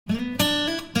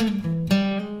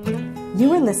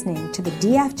You are listening to the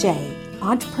DFJ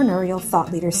Entrepreneurial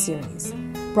Thought Leader Series,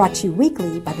 brought to you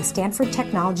weekly by the Stanford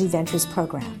Technology Ventures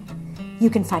Program. You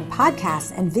can find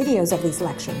podcasts and videos of these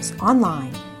lectures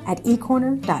online at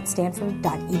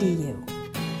ecorner.stanford.edu.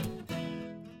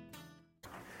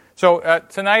 So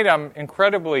tonight I'm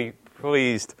incredibly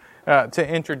pleased to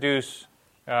introduce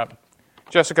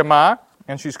Jessica Mah,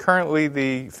 and she's currently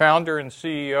the founder and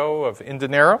CEO of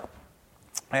InDinero.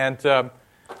 And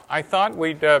I thought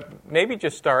we'd maybe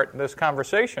just start this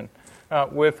conversation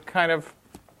with kind of,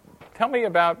 tell me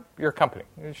about your company.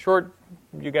 In short,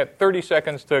 you get 30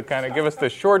 seconds to kind of give us the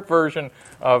short version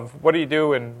of what do you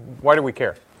do and why do we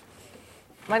care?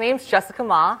 My name's Jessica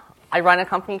Mah. I run a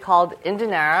company called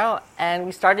InDinero, and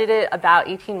we started it about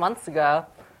 18 months ago.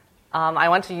 I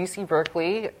went to UC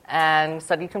Berkeley and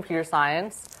studied computer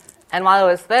science. And while I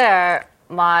was there,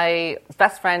 my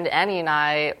best friend Annie and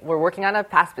I were working on a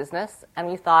past business, and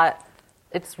we thought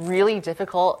it's really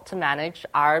difficult to manage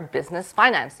our business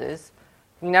finances.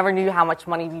 We never knew how much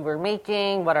money we were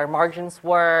making, what our margins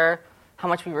were, how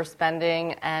much we were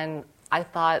spending, and I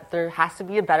thought there has to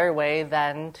be a better way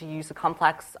than to use a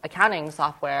complex accounting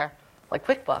software like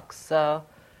QuickBooks. So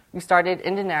we started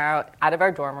InDinero out of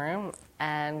our dorm room,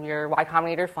 and we were Y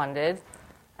Combinator funded.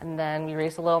 And then we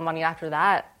raised a little money after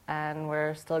that, and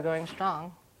we're still going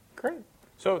strong. Great.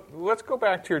 So let's go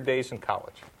back to your days in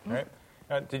college, right?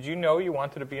 Did you know you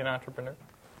wanted to be an entrepreneur?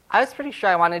 I was pretty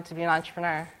sure I wanted to be an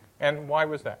entrepreneur. And why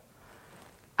was that?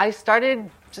 I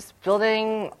started just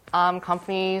building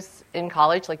companies in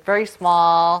college, like very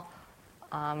small,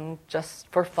 just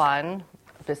for fun,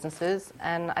 businesses,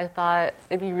 and I thought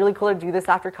it'd be really cool to do this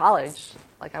after college.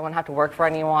 Like, I wouldn't have to work for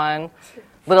anyone.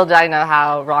 Little did I know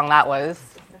how wrong that was.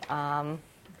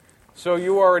 So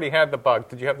you already had the bug.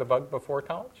 Did you have the bug before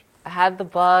college? I had the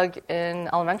bug in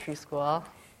elementary school.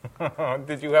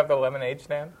 Did you have the lemonade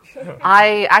stand?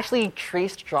 I actually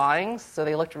traced drawings, so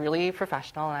they looked really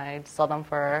professional, and I'd sell them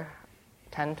for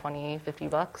 10, 20, 50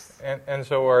 bucks. And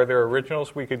so are there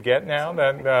originals we could get now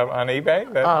that on eBay?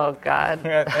 Oh, God.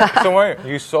 So wait,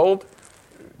 you sold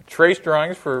trace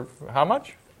drawings for how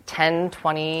much? 10,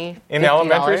 20, $50. In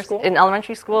elementary school? In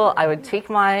elementary school, I would take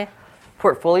my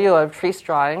portfolio of trace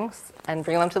drawings and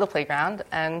bring them to the playground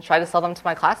and try to sell them to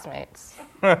my classmates.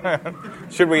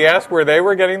 Should we ask where they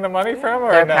were getting the money from?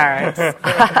 Or Their no? parents.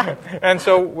 And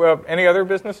so any other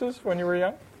businesses when you were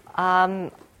young?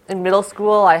 In middle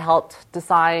school, I helped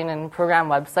design and program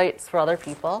websites for other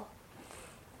people,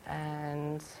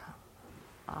 and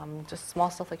just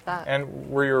small stuff like that. And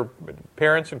were your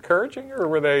parents encouraging, or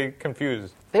were they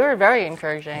confused? They were very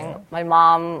encouraging. Yeah. My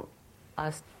mom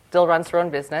still runs her own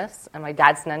business, and my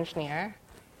dad's an engineer.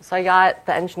 So I got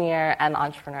the engineer and the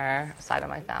entrepreneur side of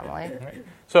my family. Right.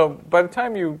 So by the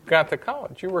time you got to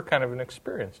college, you were kind of an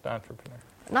experienced entrepreneur.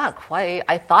 Not quite.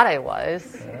 I thought I was.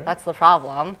 Mm-hmm. That's the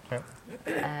problem. Yeah.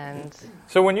 And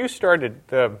so when you started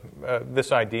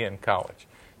this idea in college,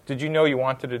 did you know you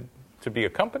wanted it to be a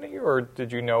company, or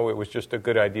did you know it was just a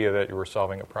good idea that you were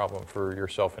solving a problem for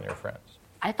yourself and your friends?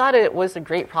 I thought it was a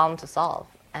great problem to solve.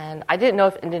 And I didn't know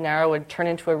if InDinero would turn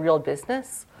into a real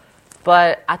business,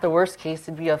 but at the worst case,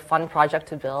 it'd be a fun project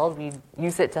to build. We'd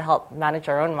use it to help manage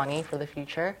our own money for the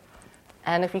future.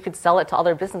 And if we could sell it to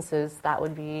other businesses, that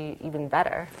would be even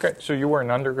better. Okay, so you were an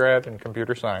undergrad in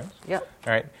computer science. Yep.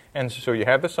 All right, and so you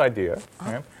had this idea.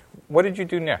 Right? What did you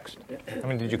do next? I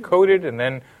mean, did you code it and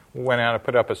then went out and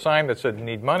put up a sign that said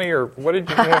 "need money," or what did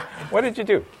you do? What did you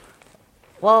do?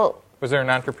 Well, was there an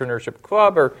entrepreneurship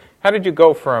club, or how did you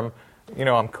go from,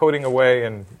 I'm coding away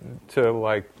and to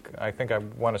like, I think I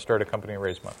want to start a company and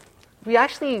raise money? We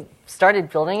actually started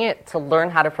building it to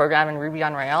learn how to program in Ruby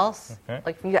on Rails. Okay.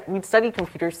 Like we'd studied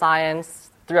computer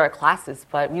science through our classes,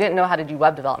 but we didn't know how to do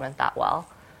web development that well,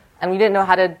 and we didn't know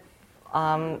how to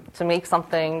make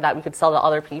something that we could sell to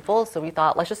other people. So we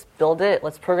thought, let's just build it.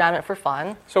 Let's program it for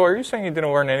fun. So are you saying you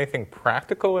didn't learn anything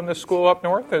practical in the school up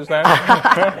north? Is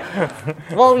that?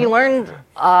 Well, we learned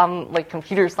like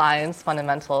computer science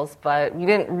fundamentals, but we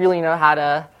didn't really know how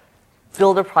to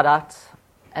build a product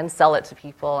and sell it to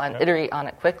people and iterate on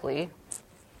it quickly.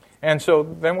 And so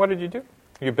then what did you do?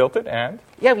 You built it and?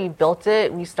 Yeah, we built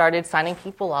it. We started signing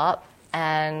people up.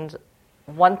 And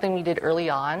one thing we did early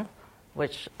on,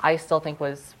 which I still think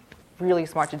was really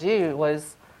smart to do,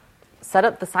 was set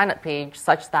up the sign-up page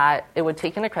such that it would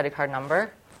take in a credit card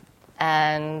number,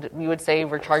 and we would say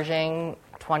we're charging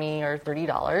 $20 or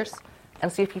 $30,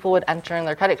 and see if people would enter in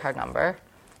their credit card number.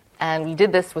 And we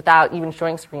did this without even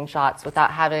showing screenshots,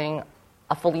 without having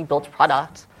a fully built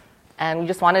product. And we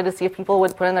just wanted to see if people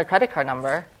would put in their credit card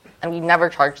number, and we never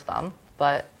charged them,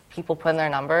 but people put in their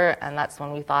number, and that's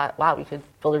when we thought, wow, we could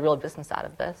build a real business out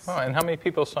of this. Oh, and how many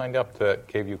people signed up that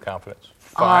gave you confidence?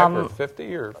 5 or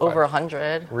 50 or 5? Over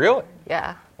 100. Really?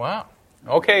 Yeah. Wow.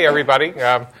 Okay, everybody.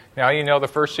 Now you know the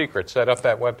first secret. Set up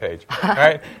that webpage. All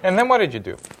right. And then what did you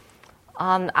do?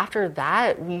 After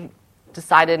that, we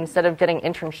decided instead of getting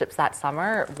internships that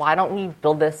summer, why don't we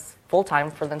build this full-time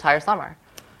for the entire summer?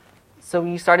 So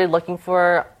we started looking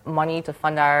for money to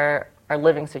fund our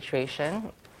living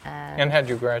situation. And had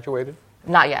you graduated?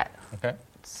 Not yet. Okay.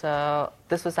 So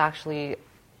this was actually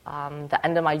the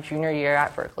end of my junior year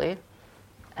at Berkeley.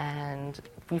 And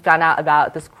we found out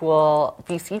about this cool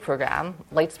VC program.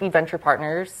 Lightspeed Venture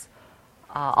Partners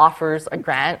offers a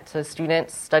grant to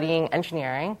students studying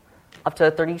engineering up to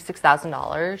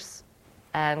 $36,000.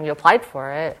 And we applied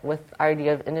for it with our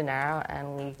idea of InDinero,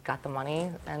 and we got the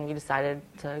money, and we decided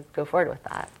to go forward with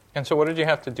that. And so what did you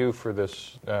have to do for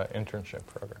this internship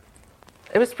program?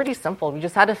 It was pretty simple. We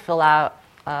just had to fill out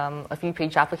a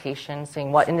few-page application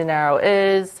saying what InDinero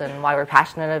is and why we're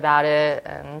passionate about it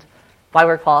and why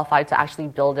we're qualified to actually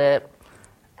build it.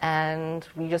 And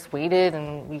we just waited,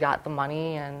 and we got the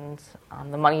money, and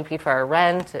the money paid for our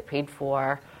rent. It paid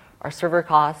for our server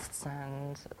costs,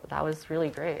 and that was really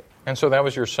great. And so that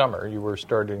was your summer. You were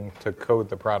starting to code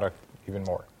the product even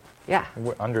more. Yeah.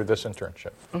 Under this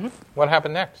internship. Mm-hmm. What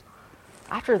happened next?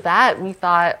 After that, we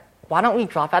thought, why don't we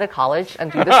drop out of college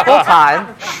and do this full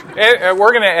time?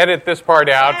 We're going to edit this part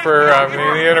out for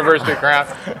the university crowd.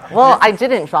 Well, I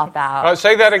didn't drop out.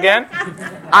 Say that again?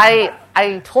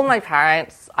 I told my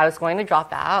parents I was going to drop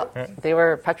out. They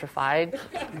were petrified.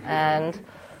 And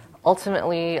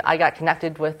ultimately, I got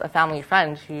connected with a family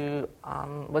friend who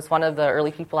was one of the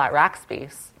early people at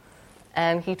Rackspace.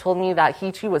 And he told me that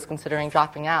he, too, was considering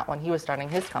dropping out when he was starting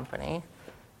his company.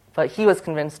 But he was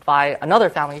convinced by another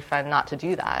family friend not to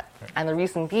do that. And the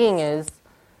reason being is,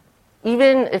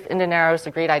 even if InDinero is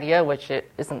a great idea, which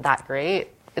it isn't that great,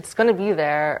 it's going to be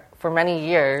there for many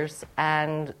years,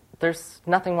 and there's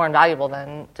nothing more invaluable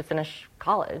than to finish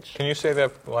college. Can you say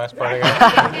that last part again?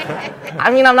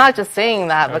 I mean, I'm not just saying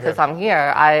that because I'm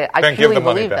here. I truly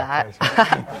believe that.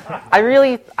 I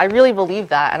really believe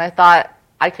that, and I thought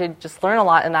I could just learn a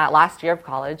lot in that last year of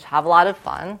college, have a lot of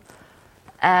fun,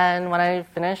 and when I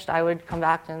finished, I would come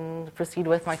back and proceed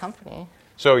with my company.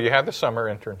 So you had the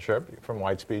summer internship from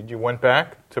Lightspeed. You went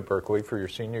back to Berkeley for your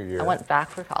senior year. I went back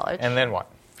for college. And then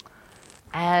what?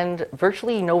 And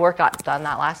virtually no work got done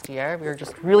that last year. We were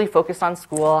just really focused on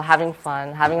school, having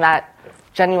fun, having that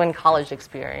genuine college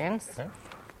experience. Okay.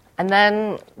 And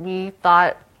then we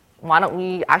thought, why don't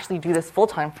we actually do this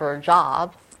full-time for a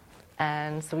job?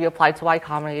 And so we applied to Y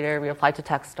Combinator, we applied to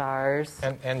Techstars.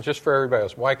 And just for everybody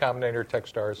else, Y Combinator,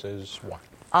 Techstars is what?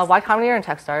 Y Combinator and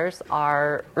Techstars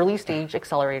are early-stage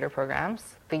accelerator programs.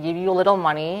 They give you a little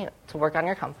money to work on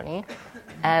your company,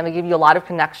 and they give you a lot of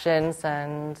connections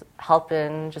and help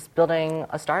in just building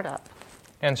a startup.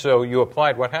 And so you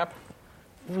applied. What happened?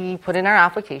 We put in our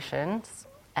applications,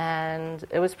 and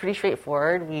it was pretty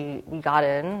straightforward. We got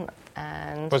in,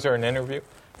 and... Was there an interview?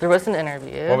 There was an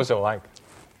interview. What was it like?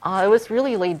 It was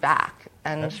really laid back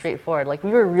and straightforward. Like,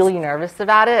 we were really nervous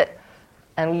about it,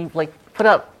 and we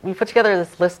put together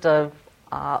this list of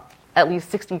at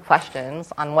least 60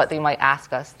 questions on what they might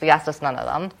ask us. They asked us none of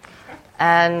them.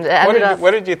 And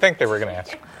what did you think they were going to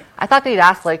ask? I thought they'd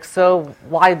ask, like, so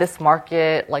why this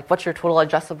market? Like, what's your total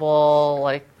addressable,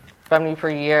 like, revenue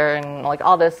per year? And, like,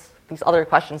 all these other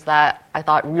questions that I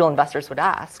thought real investors would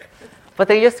ask. But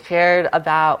they just cared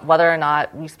about whether or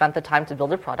not we spent the time to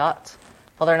build a product,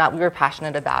 whether or not we were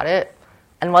passionate about it,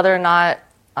 and whether or not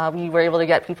we were able to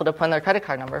get people to put in their credit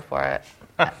card number for it.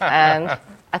 And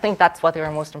I think that's what they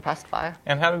were most impressed by.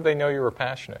 And how did they know you were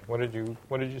passionate? What did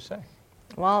you say?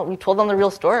 Well, we told them the real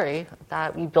story,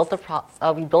 that we built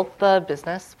the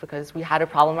business because we had a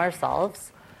problem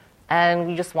ourselves, and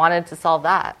we just wanted to solve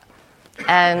that.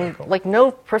 And like,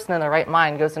 no person in their right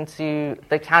mind goes into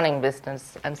the accounting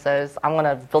business and says, I'm going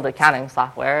to build accounting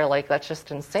software. Like, that's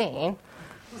just insane.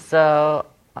 So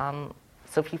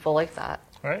people like that.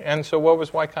 Right. And so what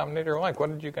was Y Combinator like?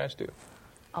 What did you guys do?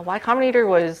 Y Combinator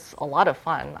was a lot of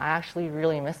fun. I actually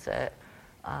really miss it.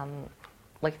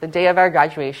 Like, the day of our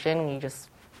graduation, we just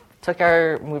took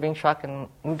our moving truck and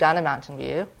moved down to Mountain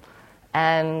View.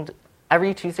 And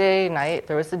every Tuesday night,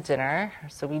 there was a dinner.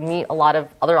 So we'd meet a lot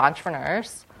of other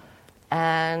entrepreneurs.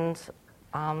 And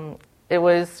it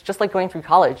was just like going through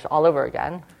college all over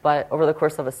again, but over the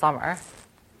course of a summer.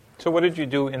 So what did you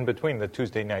do in between the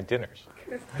Tuesday night dinners?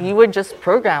 We would just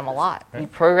program a lot.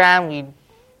 We'd program, we'd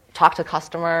talk to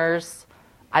customers.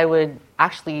 I would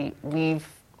actually leave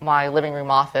my living room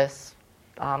office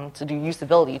to do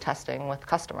usability testing with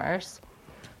customers.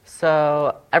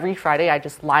 So every Friday, I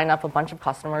just line up a bunch of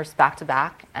customers back to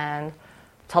back and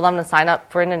tell them to sign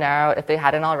up for InDinero if they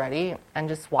hadn't already, and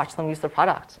just watch them use the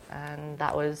product. And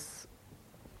that was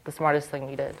the smartest thing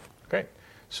we did. Great.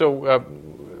 So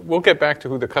we'll get back to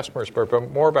who the customers were,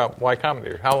 but more about Y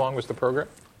Combinator. How long was the program?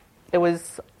 It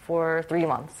was for 3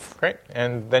 months. Great.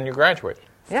 And then you graduated.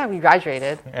 Yeah, we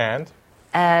graduated.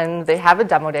 And they have a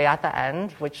demo day at the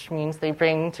end, which means they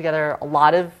bring together a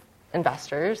lot of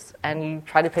investors, and you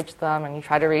try to pitch them and you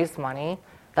try to raise money.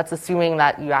 That's assuming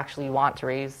that you actually want to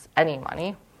raise any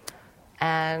money.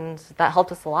 And that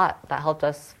helped us a lot. That helped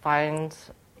us find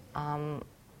our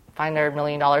 $1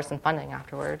 million in funding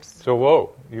afterwards. So,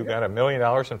 whoa, you got $1 million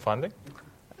in funding?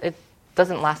 It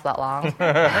doesn't last that long.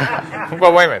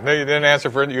 Well, wait a minute. No, you didn't answer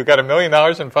for it. You got $1 million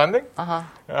in funding?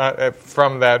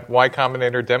 From that Y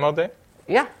Combinator demo day?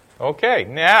 Yeah. Okay,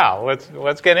 now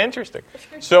let's get interesting.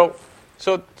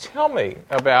 So tell me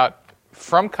about,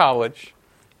 from college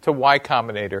to Y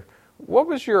Combinator, what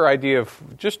was your idea of,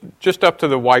 just up to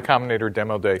the Y Combinator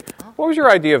demo day, what was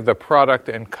your idea of the product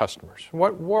and customers?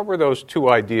 What were those two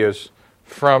ideas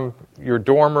from your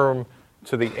dorm room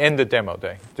to the end of demo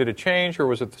day? Did it change, or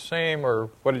was it the same, or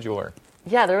what did you learn?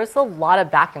 Yeah, there was a lot of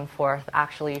back and forth,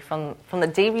 actually. From the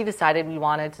day we decided we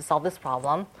wanted to solve this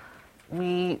problem,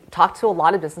 we talked to a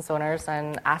lot of business owners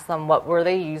and asked them what were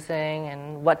they using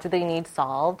and what did they need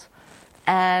solved.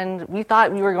 And we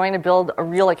thought we were going to build a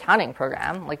real accounting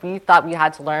program. Like, we thought we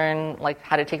had to learn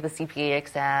how to take the CPA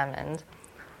exam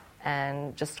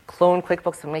and just clone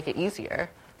QuickBooks and make it easier.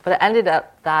 But it ended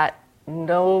up that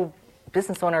no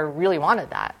business owner really wanted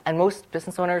that. And most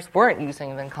business owners weren't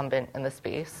using the incumbent in the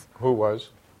space. Who was?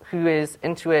 Who is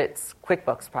Intuit's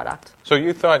QuickBooks product. So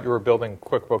you thought you were building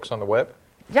QuickBooks on the web?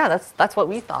 Yeah, that's what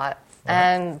we thought.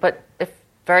 But if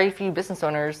very few business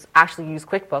owners actually use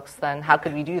QuickBooks, then how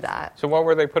could we do that? So what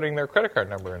were they putting their credit card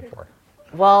number in for?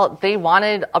 Well, they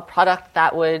wanted a product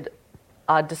that would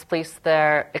displace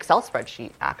their Excel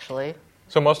spreadsheet, actually.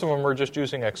 So most of them were just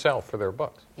using Excel for their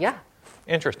books? Yeah.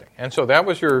 Interesting. And so that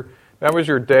was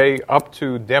your day up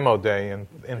to demo day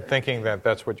in thinking that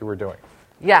that's what you were doing?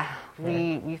 Yeah.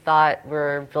 We thought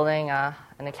we're building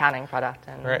an accounting product,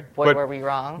 and boy, were we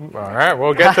wrong. All right.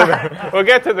 We'll get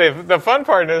to the fun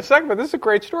part in a second, but this is a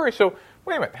great story. So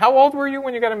wait a minute. How old were you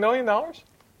when you got $1 million?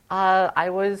 I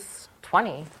was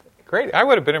 20. Great. I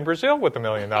would have been in Brazil with $1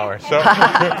 million. So,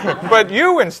 but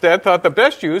you instead thought the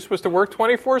best use was to work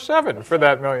 24/7 for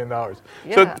that $1 million.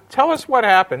 Yeah. So tell us what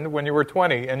happened when you were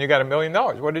 20 and you got $1 million.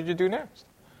 What did you do next?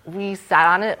 We sat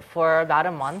on it for about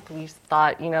a month. We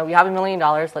thought, we have $1 million.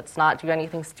 Let's not do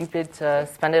anything stupid to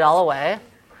spend it all away.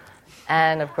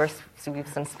 And of course, we've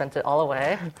since spent it all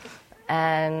away.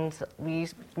 And we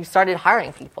started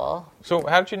hiring people. So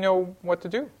how did you know what to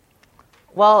do?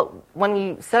 Well, when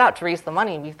we set out to raise the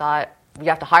money, we thought we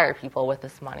have to hire people with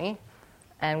this money,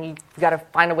 and we got to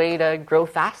find a way to grow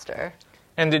faster.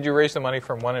 And did you raise the money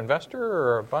from one investor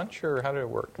or a bunch, or how did it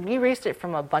work? We raised it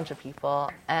from a bunch of people,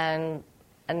 and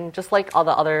just like all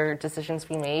the other decisions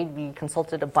we made, we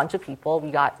consulted a bunch of people.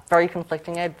 We got very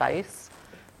conflicting advice,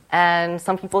 and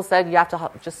some people said you have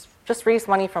to just raise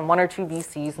money from 1 or 2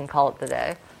 VCs and call it the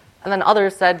day. And then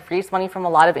others said raise money from a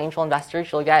lot of angel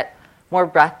investors. You'll get more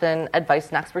breadth and advice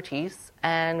and expertise,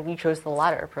 and we chose the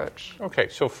latter approach. Okay,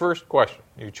 so first question.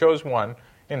 You chose one.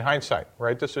 In hindsight,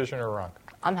 right decision or wrong?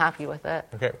 I'm happy with it.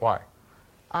 Okay, why?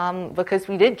 Because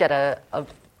we did get a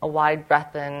wide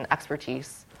breadth and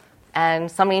expertise,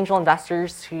 and some angel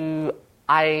investors who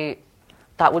I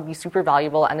thought would be super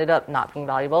valuable ended up not being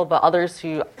valuable, but others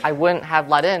who I wouldn't have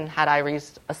let in had I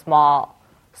raised a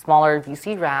smaller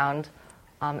VC round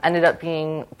ended up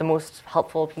being the most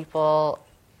helpful people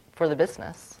for the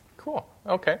business. Cool.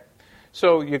 Okay.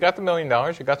 So you got the $1 million.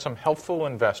 You got some helpful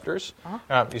investors.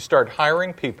 You start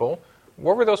hiring people.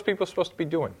 What were those people supposed to be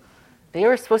doing? They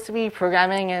were supposed to be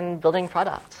programming and building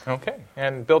product. Okay.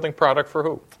 And building product for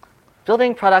who?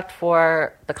 Building product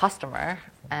for the customer.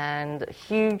 And a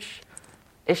huge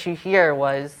issue here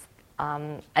was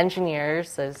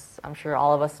engineers, as I'm sure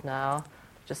all of us know,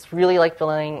 just really like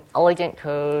building elegant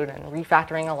code and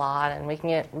refactoring a lot and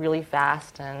making it really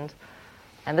fast. And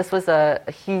this was a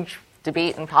huge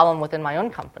debate and problem within my own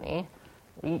company.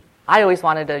 I always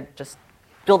wanted to just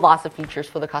build lots of features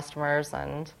for the customers,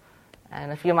 and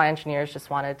a few of my engineers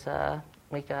just wanted to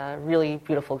make a really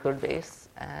beautiful code base,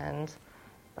 and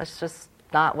that's just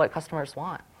not what customers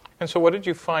want. And so what did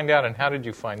you find out, and how did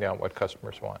you find out what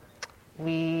customers want?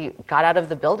 We got out of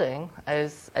the building,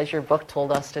 as your book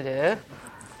told us to do.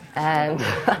 And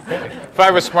if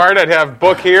I was smart, I'd have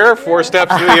book here, 4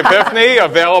 Steps to the Epiphany,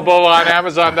 available on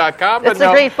Amazon.com. It's a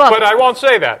great book. But I won't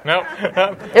say that. No.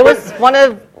 It was one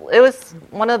it was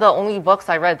one of the only books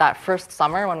I read that first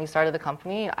summer when we started the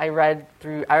company. I read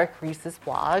through Eric Ries's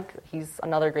blog. He's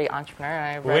another great entrepreneur.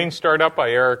 And Lean Startup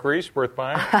by Eric Ries, worth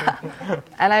buying.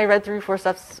 And I read through 4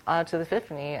 Steps to the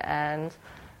Epiphany, and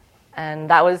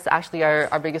that was actually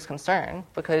our biggest concern,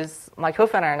 because my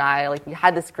co-founder and I, we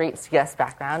had this great CS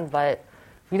background, but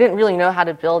we didn't really know how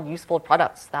to build useful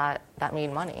products that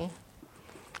made money.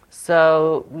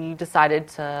 So we decided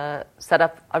to set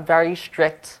up a very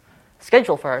strict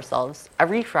schedule for ourselves.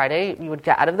 Every Friday, we would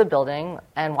get out of the building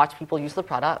and watch people use the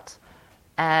product.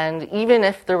 And even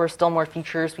if there were still more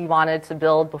features we wanted to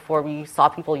build before we saw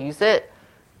people use it,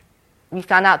 we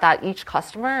found out that each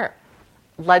customer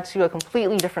led to a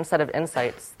completely different set of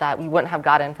insights that we wouldn't have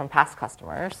gotten from past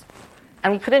customers.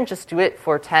 And we couldn't just do it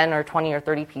for 10 or 20 or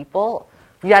 30 people.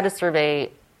 We had to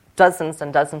survey dozens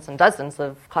and dozens and dozens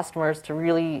of customers to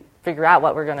really figure out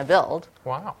what we're going to build.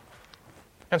 Wow.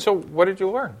 And so what did you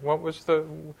learn? What was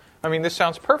this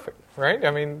sounds perfect, right?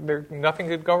 Nothing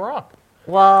could go wrong.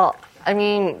 Well,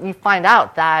 you find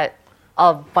out that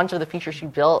a bunch of the features you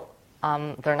built,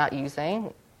 they're not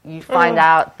using. You find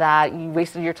out that you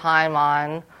wasted your time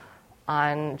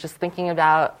on just thinking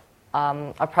about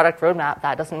a product roadmap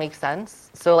that doesn't make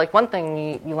sense. So one thing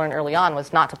we learned early on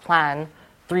was not to plan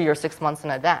 3 or 6 months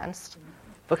in advance,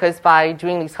 because by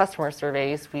doing these customer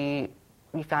surveys, we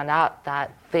found out that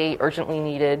they urgently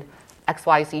needed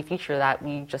XYZ feature that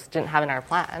we just didn't have in our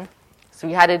plan. So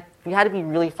we had to be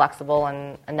really flexible,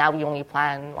 and now we only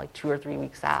plan 2 or 3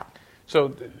 weeks out.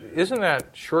 So isn't that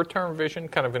short-term vision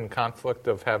kind of in conflict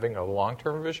of having a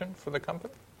long-term vision for the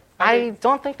company? I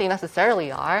don't think they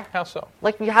necessarily are. How so?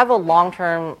 We have a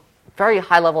long-term, very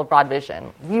high-level, broad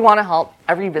vision. We want to help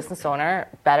every business owner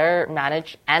better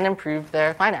manage and improve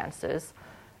their finances.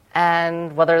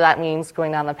 And whether that means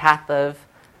going down the path of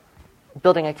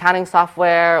building accounting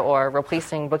software or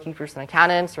replacing bookkeepers and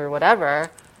accountants or whatever,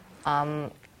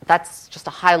 that's just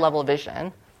a high-level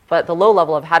vision. But the low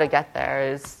level of how to get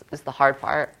there is the hard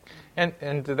part.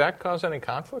 And did that cause any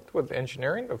conflict with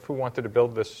engineering of who wanted to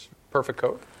build this perfect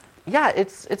code? Yeah,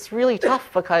 it's really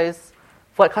tough, because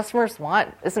what customers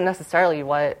want isn't necessarily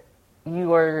what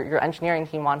you or your engineering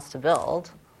team wants to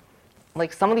build.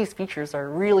 Some of these features are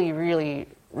really, really,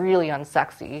 really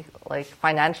unsexy,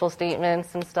 financial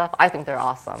statements and stuff. I think they're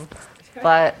awesome,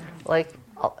 but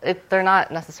they're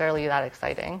not necessarily that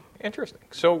exciting. Interesting.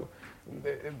 So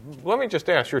let me just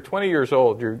ask, you're 20 years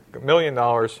old, you're $1 million,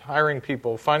 hiring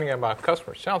people, finding out about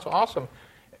customers. Sounds awesome.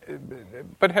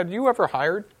 But had you ever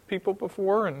hired people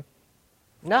before?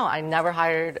 No, I never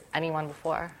hired anyone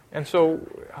before. And so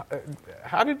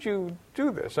how did you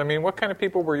do this? What kind of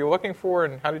people were you looking for,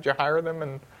 and how did you hire them,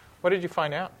 and what did you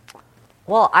find out?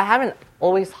 Well, I haven't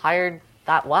always hired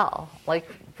that well.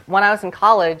 When I was in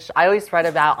college, I always read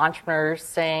about entrepreneurs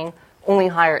saying only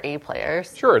hire A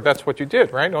players. Sure, that's what you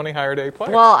did, right? Only hired A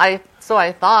players. Well, I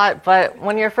thought, but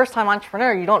when you're a first-time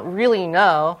entrepreneur, you don't really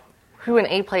know who an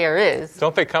A player is.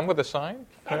 Don't they come with a sign?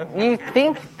 You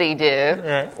think they do,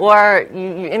 right. Or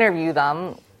you interview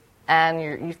them, and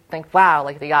you think, wow,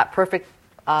 they got perfect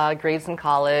grades in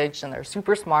college, and they're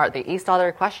super smart. They aced all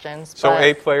their questions. So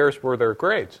A players were their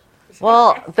grades.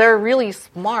 Well, they're really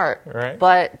smart, right.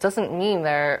 But doesn't mean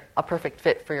they're a perfect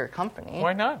fit for your company.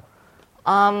 Why not?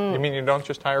 You mean you don't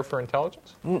just hire for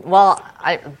intelligence? Well,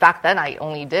 back then I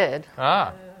only did.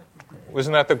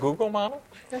 Wasn't that the Google model?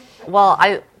 Well,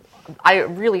 I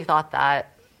really thought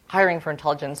that hiring for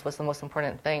intelligence was the most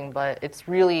important thing, but it's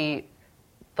really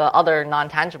the other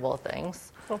non-tangible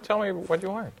things. Well, tell me what you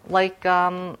learned.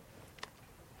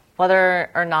 Whether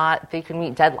or not they could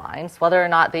meet deadlines, whether or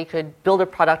not they could build a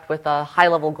product with a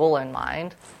high-level goal in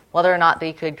mind, whether or not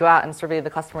they could go out and survey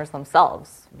the customers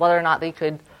themselves, whether or not they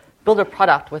could build a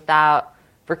product without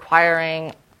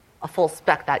requiring a full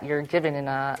spec that you're given in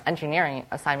an engineering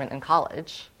assignment in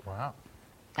college. Wow.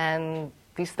 And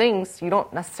these things you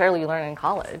don't necessarily learn in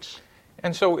college.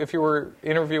 And so if you were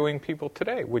interviewing people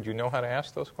today, would you know how to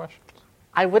ask those questions?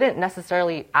 I wouldn't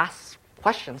necessarily ask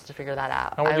questions to figure that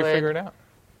out. How would you figure it out?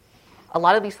 A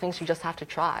lot of these things you just have to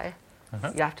try.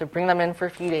 You have to bring them in for a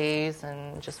few days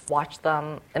and just watch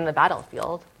them in the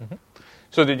battlefield.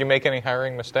 So did you make any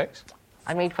hiring mistakes?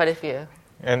 I made quite a few.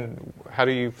 And how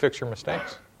do you fix your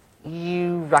mistakes?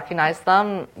 You recognize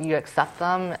them, you accept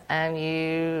them, and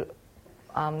you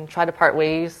try to part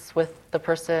ways with the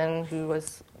person who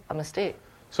was a mistake.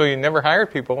 So you never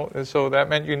hired people, so that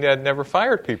meant you had never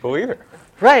fired people either.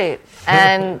 Right.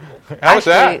 And how was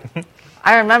that?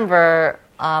 I remember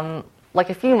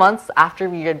a few months after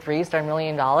we had raised our $1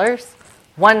 million,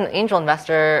 one angel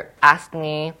investor asked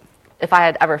me if I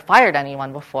had ever fired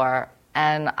anyone before.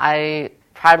 And I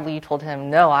proudly told him,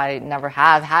 no, I never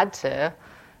have had to.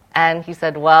 And he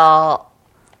said, well,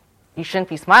 you shouldn't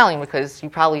be smiling because you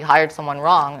probably hired someone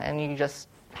wrong and you just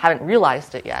haven't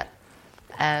realized it yet.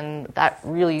 And that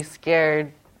really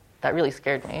scared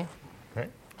me. Right.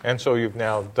 And so you've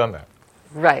now done that.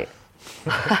 Right.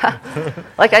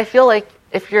 Like, I feel like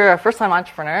if you're a first-time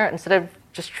entrepreneur, instead of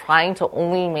just trying to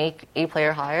only make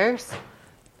A-player hires,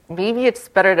 maybe it's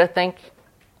better to think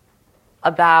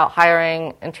about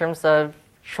hiring in terms of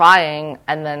trying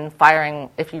and then firing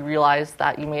if you realize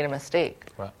that you made a mistake.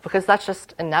 Wow. Because that's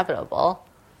just inevitable.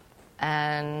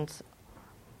 And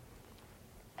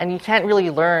you can't really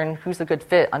learn who's a good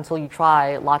fit until you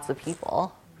try lots of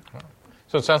people.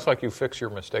 So it sounds like you fix your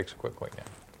mistakes quickly now.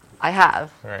 I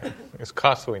have. All right. It's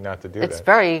costly not to do that. It's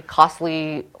very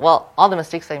costly. Well, all the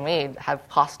mistakes I made have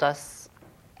cost us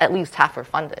at least half our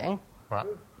funding. Wow.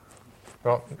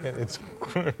 Well, it's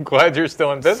glad you're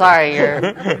still in business. Sorry, you're...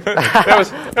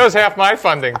 that was half my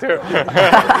funding, too.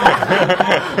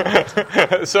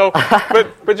 So,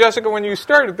 but Jessica, when you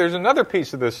started, there's another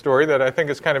piece of this story that I think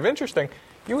is kind of interesting.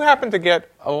 You happened to get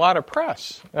a lot of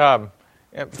press.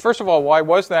 First of all, why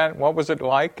was that? What was it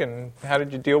like, and how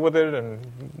did you deal with it, and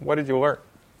what did you learn?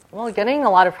 Well, getting a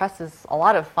lot of press is a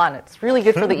lot of fun. It's really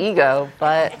good for the ego,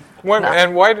 but...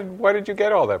 And why did you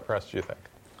get all that press, do you think?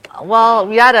 Well,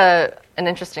 we had an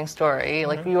interesting story.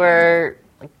 Like, we were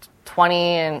 20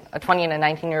 and a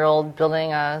 19-year-old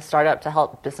building a startup to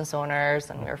help business owners,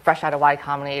 and we were fresh out of Y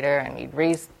Combinator, and we'd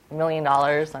raised $1 million,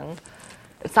 and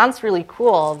it sounds really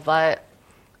cool, but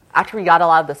after we got a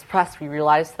lot of this press, we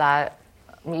realized that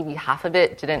maybe half of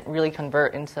it didn't really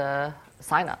convert into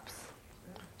signups.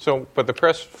 So, but the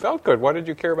press felt good. Why did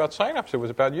you care about signups? It was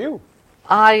about you.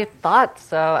 I thought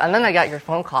so, and then I got your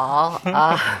phone call.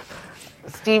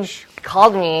 Steve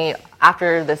called me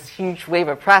after this huge wave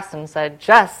of press and said,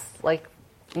 Jess, like,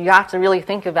 you have to really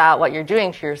think about what you're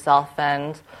doing to yourself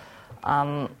and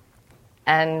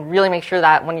really make sure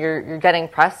that when you're getting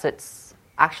press, it's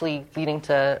actually leading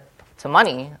to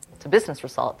money, to business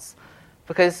results.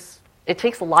 Because it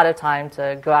takes a lot of time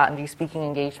to go out and do speaking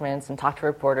engagements and talk to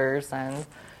reporters, and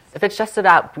if it's just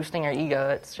about boosting your ego,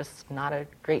 it's just not a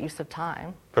great use of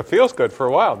time. But it feels good for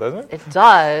a while, doesn't it? It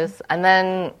does, and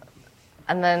then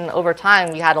over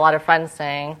time, we had a lot of friends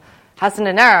saying, how's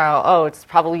InDinero? Oh, it's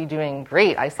probably doing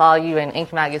great. I saw you in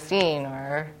Inc. magazine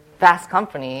or Fast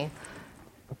Company.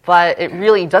 But it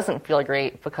really doesn't feel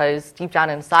great because deep down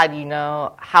inside, you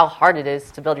know how hard it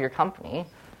is to build your company.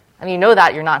 And you know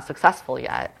that you're not successful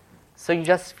yet. So you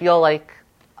just feel like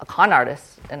a con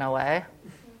artist in a way.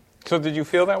 So did you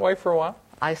feel that way for a while?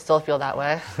 I still feel that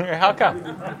way. How come?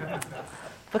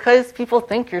 Because people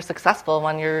think you're successful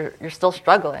when you're still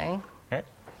struggling. Okay.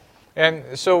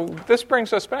 And so this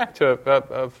brings us back to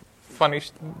a funny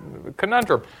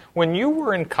conundrum. When you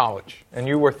were in college and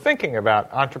you were thinking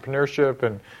about entrepreneurship,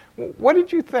 and what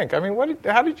did you think? I mean,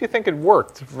 how did you think it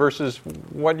worked versus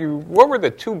what were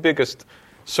the two biggest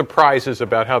surprises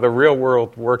about how the real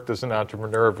world worked as an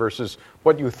entrepreneur versus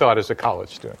what you thought as a college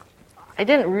student? I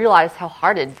didn't realize how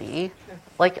hard it'd be.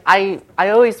 Like, I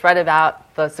always read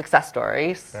about the success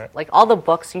stories. Right. Like, all the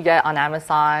books you get on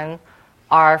Amazon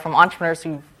are from entrepreneurs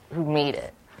who made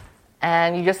it.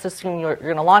 And you just assume you're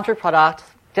going to launch your product,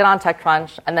 get on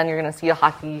TechCrunch, and then you're going to see a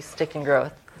hockey stick in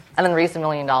growth, and then raise $1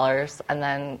 million, and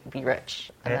then be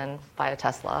rich, and then buy a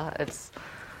Tesla.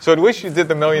 So I'd wish you did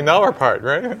the $1 million part,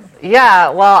 right? Yeah,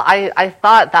 well, I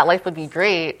thought that life would be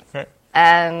great,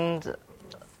 and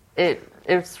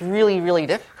it's really, really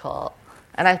difficult.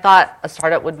 And I thought a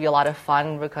startup would be a lot of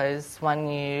fun because when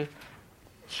you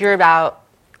hear about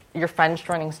your friends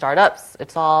joining startups,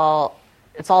 it's all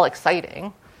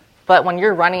exciting. But when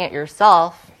you're running it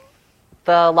yourself,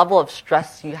 the level of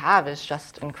stress you have is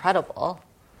just incredible.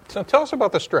 So tell us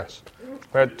about the stress.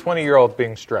 A 20-year-old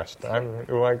being stressed. I'm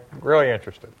really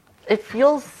interested. It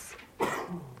feels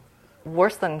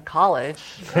worse than college.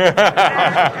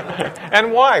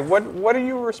 And why? What are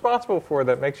you responsible for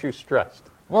that makes you stressed?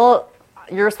 Well,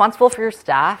 you're responsible for your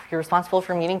staff. You're responsible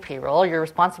for meeting payroll. You're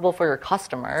responsible for your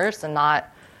customers and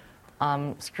not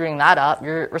screwing that up.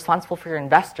 You're responsible for your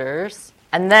investors.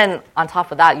 And then on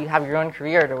top of that, you have your own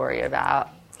career to worry about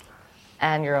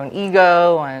and your own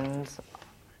ego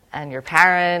and your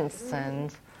parents.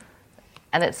 And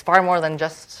it's far more than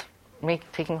just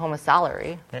taking home a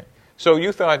salary. Okay. So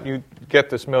you thought you'd get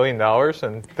this $1 million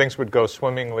and things would go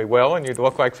swimmingly well and you'd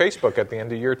look like Facebook at the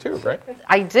end of year 2, right?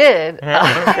 I did.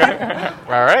 Okay.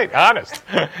 All right, honest.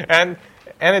 And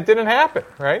it didn't happen,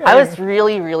 right? I was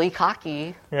really, really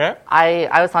cocky. Yeah?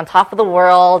 I was on top of the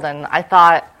world, and I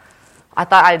thought I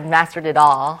thought I'd mastered it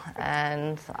all,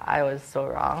 and I was so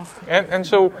wrong. And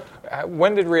so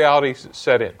when did reality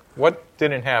set in? What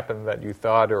didn't happen that you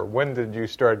thought, or when did you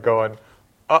start going,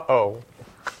 uh-oh?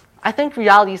 I think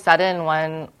reality set in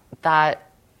when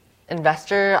that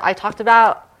investor I talked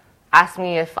about asked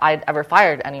me if I'd ever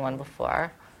fired anyone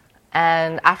before.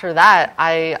 And after that,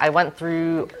 I went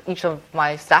through each of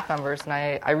my staff members, and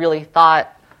I really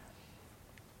thought,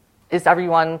 is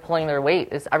everyone pulling their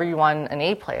weight? Is everyone an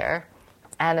A player?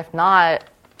 And if not,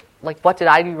 like, what did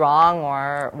I do wrong,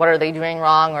 or what are they doing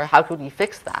wrong, or how could we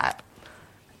fix that?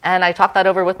 And I talked that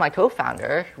over with my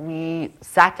co-founder. We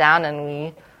sat down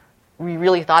and we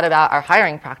really thought about our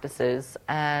hiring practices,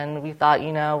 and we thought,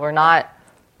 we're not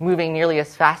moving nearly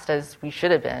as fast as we should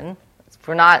have been.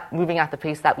 We're not moving at the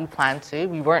pace that we planned to.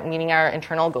 We weren't meeting our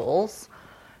internal goals,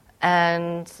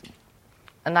 and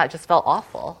that just felt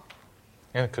awful.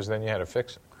 Yeah, because then you had to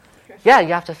fix it. Yeah,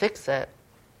 you have to fix it.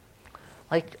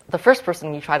 Like, the first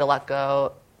person you try to let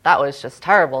go, that was just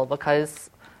terrible, because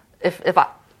if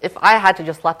I had to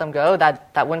just let them go,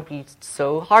 that wouldn't be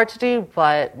so hard to do,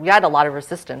 but we had a lot of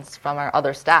resistance from our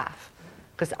other staff,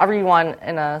 because everyone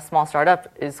in a small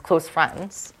startup is close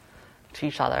friends to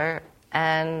each other,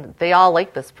 and they all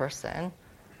like this person.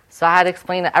 So I had to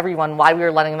explain to everyone why we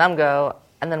were letting them go,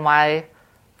 and then why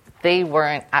they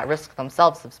weren't at risk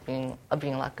themselves of being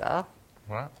let go.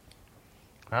 Wow.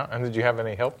 And did you have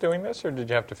any help doing this, or did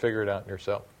you have to figure it out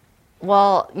yourself?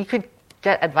 Well, you could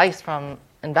get advice from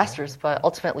investors, but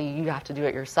ultimately you have to do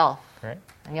it yourself. Right.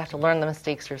 And you have to learn the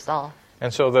mistakes yourself.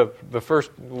 And so the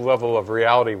first level of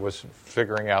reality was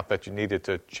figuring out that you needed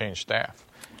to change staff.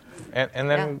 And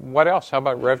then what else? How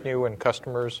about revenue and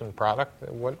customers and product?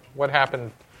 What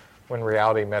happened when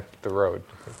reality met the road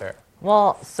there?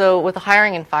 Well, so with the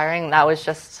hiring and firing, that was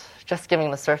just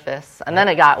skimming the surface. And then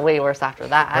it got way worse after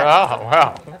that. Oh,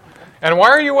 wow. And why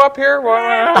are you up here?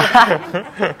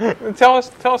 Tell us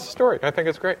the story. I think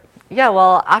it's great. Yeah,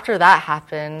 well, after that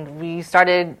happened, we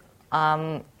started,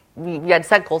 we had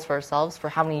set goals for ourselves for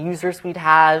how many users we'd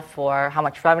have, for how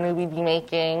much revenue we'd be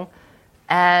making.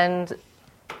 And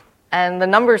the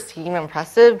numbers seem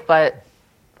impressive, but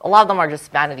a lot of them are just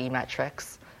vanity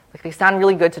metrics. Like, they sound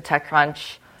really good to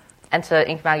TechCrunch and to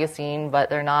Inc. magazine, but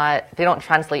they don't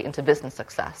translate into business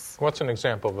success. What's an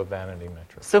example of a vanity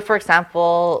metric? So, for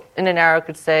example, InDinero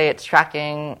could say it's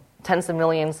tracking tens of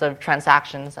millions of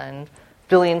transactions and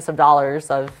billions of dollars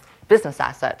of business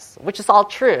assets, which is all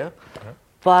true. Mm-hmm.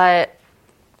 But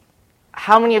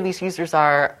how many of these users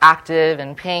are active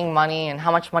and paying money, and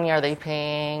how much money are they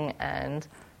paying, and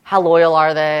how loyal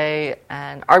are they,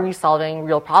 and are we solving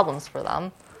real problems for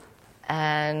them?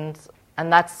 And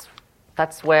that's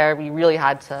where we really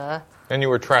had to. And you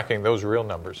were tracking those real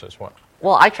numbers as well.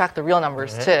 Well, I tracked the real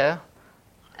numbers too,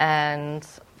 and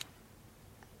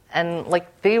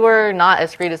like, they were not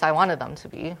as great as I wanted them to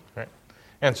be. Right.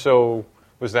 And so,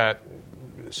 was that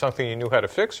something you knew how to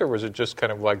fix, or was it just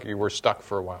kind of like you were stuck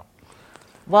for a while?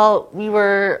 Well,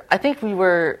 I think we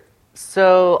were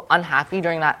so unhappy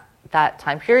during that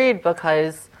time period,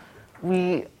 because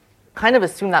we kind of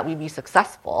assumed that we'd be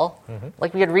successful. Mm-hmm.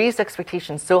 Like, we had raised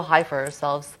expectations so high for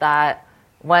ourselves that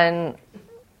when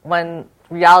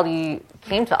reality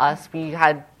came to us, we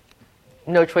had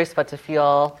no choice but to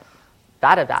feel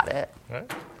bad about it. Right.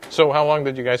 So how long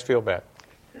did you guys feel bad?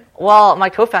 Well, my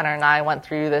co-founder and I went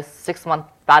through this 6-month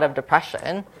bout of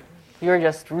depression. We were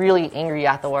just really angry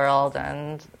at the world,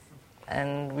 and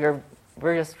we were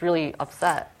just really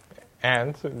upset.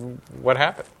 And what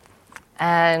happened?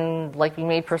 And, like, we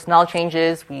made personnel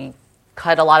changes. We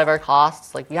cut a lot of our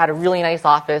costs. Like, we had a really nice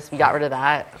office. We got rid of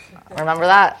that. Remember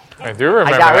that? I do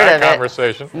remember that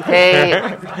conversation. We paid.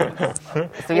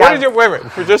 Wait a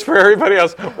minute, just for everybody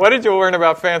else, what did you learn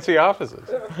about fancy offices?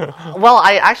 Well,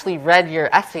 I actually read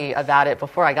your essay about it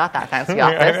before I got that fancy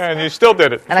office. And you still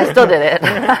did it. And I still did it.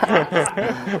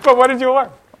 But what did you learn?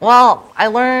 Well, I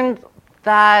learned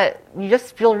that you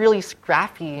just feel really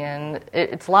scrappy, and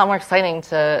it's a lot more exciting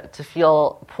to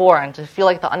feel poor and to feel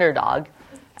like the underdog,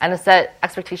 and to set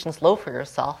expectations low for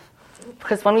yourself.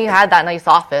 Because when we had that nice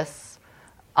office,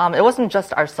 it wasn't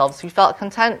just ourselves who felt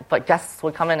content, but guests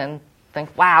would come in and think,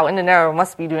 wow, InDinero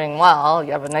must be doing well.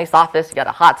 You have a nice office, you got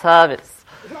a hot tub, it's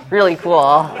really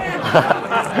cool.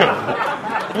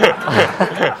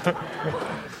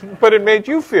 But it made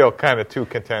you feel kind of too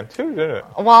content too, didn't it?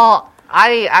 Well,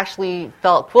 I actually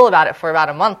felt cool about it for about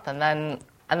a month, and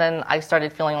then I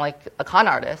started feeling like a con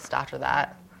artist after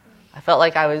that. I felt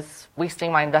like I was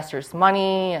wasting my investors'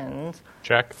 money, and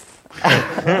check.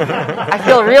 I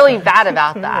feel really bad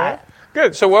about that.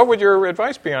 Good. So what would your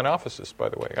advice be on offices, by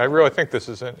the way? I really think this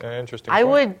is an interesting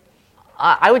point.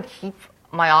 I would keep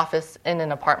my office in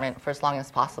an apartment for as long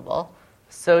as possible.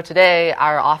 So today,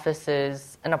 our office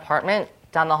is an apartment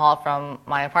down the hall from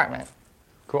my apartment.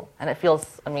 Cool. And it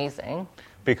feels amazing.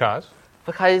 Because?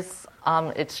 Because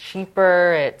it's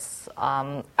cheaper, it's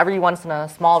everyone's in a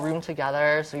small room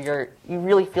together, so you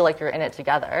really feel like you're in it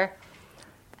together.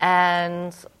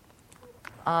 And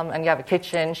you have a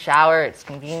kitchen, shower, it's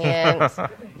convenient.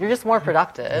 You're just more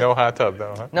productive. No hot tub,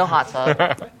 though, huh? No hot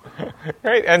tub.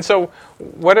 Great. And so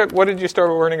what did you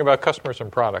start learning about customers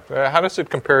and product? How does it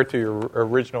compare to your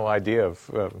original idea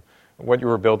of what you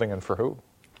were building and for who?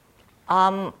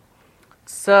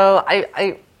 So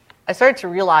I started to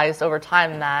realize over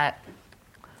time that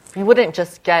you wouldn't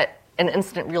just get an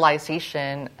instant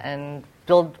realization and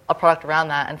build a product around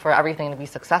that and for everything to be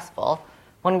successful.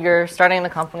 When you're starting the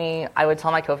company, I would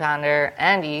tell my co-founder,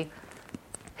 Andy,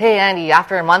 hey, Andy,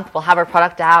 after a month, we'll have our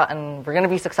product out and we're going to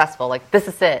be successful. Like, this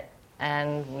is it.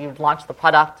 And we would launch the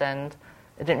product, and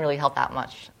it didn't really help that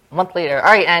much. A month later,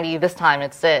 all right, Andy, this time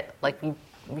it's it. Like,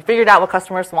 we figured out what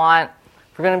customers want.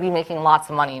 We're going to be making lots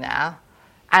of money now.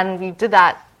 And we did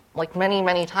that like many,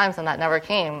 many times, and that never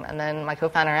came. And then my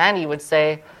co-founder, Andy, would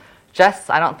say, Jess,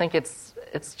 I don't think it's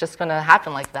just going to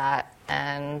happen like that.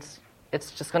 And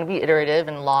it's just going to be iterative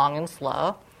and long and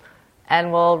slow.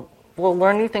 And we'll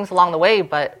learn new things along the way,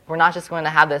 but we're not just going to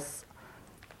have this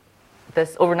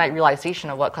overnight realization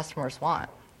of what customers want.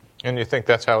 And you think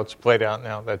that's how it's played out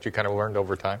now, that you kind of learned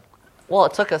over time? Well,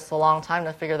 it took us a long time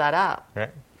to figure that out.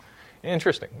 Right.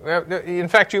 Interesting. In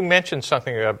fact, you mentioned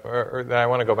something that I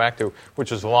want to go back to,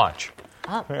 which is launch.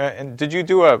 Oh. And did you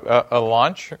do a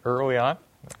launch early on?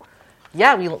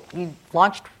 Yeah, we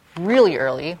launched really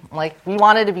early. Like, we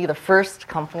wanted to be the first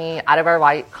company out of our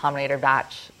Y Combinator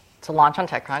batch to launch on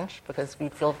TechCrunch because we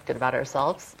feel good about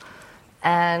ourselves.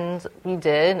 And we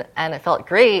did, and it felt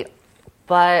great,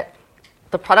 but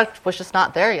the product was just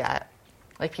not there yet.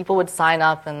 Like, people would sign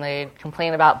up and they'd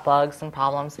complain about bugs and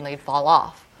problems and they'd fall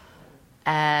off.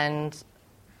 And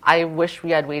I wish we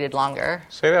had waited longer.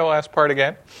 Say that last part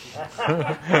again.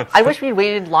 I wish we'd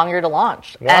waited longer to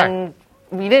launch. Why? And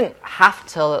we didn't have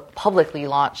to publicly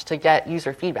launch to get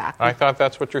user feedback. I thought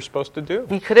that's what you're supposed to do.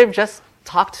 We could have just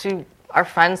talked to our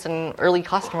friends and early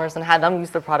customers and had them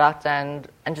use the product and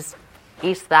just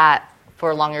ace that for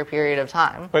a longer period of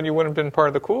time. But you wouldn't have been part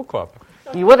of the cool club.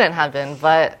 You wouldn't have been,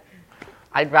 but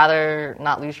I'd rather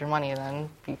not lose your money than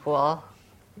be cool.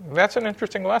 That's an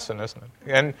interesting lesson, isn't it?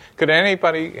 And could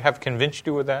anybody have convinced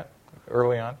you with that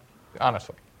early on?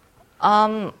 Honestly.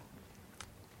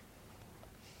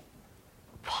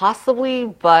 Possibly,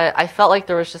 but I felt like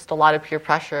there was just a lot of peer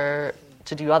pressure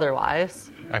to do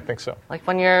otherwise. I think so. Like,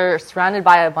 when you're surrounded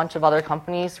by a bunch of other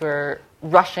companies who are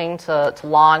rushing to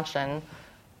launch and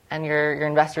your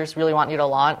investors really want you to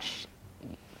launch,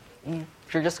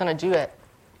 you're just going to do it.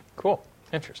 Cool.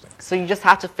 Interesting. So you just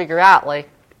have to figure out, like,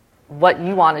 what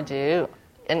you want to do,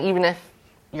 and even if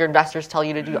your investors tell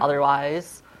you to do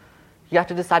otherwise, you have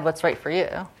to decide what's right for you.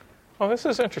 Well, this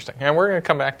is interesting, and we're going to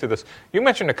come back to this. You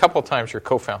mentioned a couple times your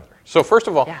co-founder. So first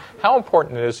of all, Yeah. How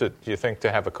important is it, do you think,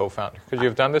 to have a co-founder? Because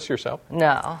you've done this yourself?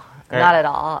 No, not at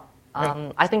all.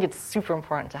 I think it's super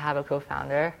important to have a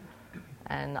co-founder,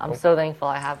 and I'm so thankful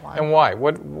I have one. And why?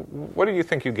 What do you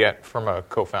think you get from a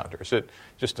co-founder? Is it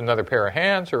just another pair of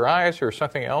hands or eyes or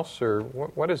something else, or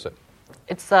what is it?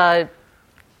 It's a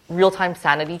real-time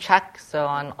sanity check. So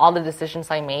on all the decisions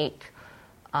I make,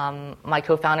 my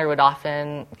co-founder would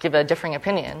often give a differing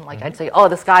opinion. Like, I'd say, oh,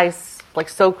 this guy's like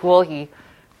so cool. He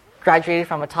graduated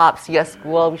from a top CS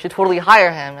school. We should totally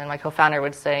hire him. And my co-founder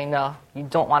would say, no, you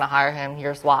don't want to hire him.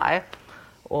 Here's why.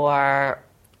 Or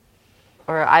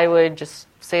I would just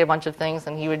say a bunch of things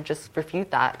and he would just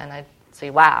refute that. And I'd say,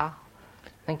 wow,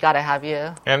 thank God I have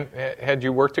you. And had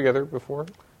you worked together before?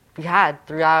 We had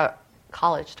throughout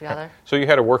college together. So you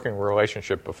had a working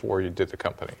relationship before you did the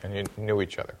company, and you knew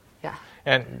each other. Yeah.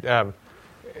 And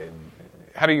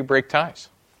how do you break ties?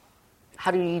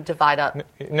 How do you divide up?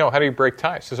 No, how do you break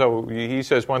ties? So he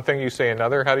says one thing, you say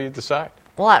another. How do you decide?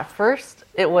 Well, at first,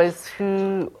 it was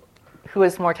who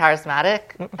was more charismatic,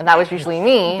 and that was usually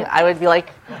me. I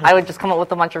would just come up with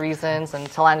a bunch of reasons and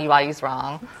tell Andy why he's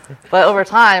wrong. But over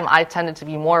time, I tended to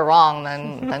be more wrong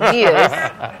than he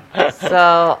is.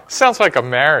 So sounds like a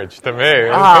marriage to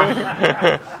me.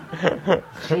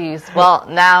 Jeez. Well,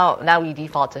 now we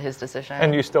default to his decision.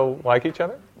 And you still like each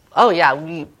other? Oh yeah,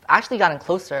 we actually gotten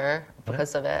closer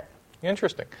because of it.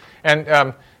 Interesting.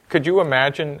 And could you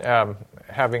imagine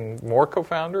having more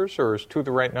co-founders, or is 2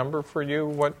 the right number for you?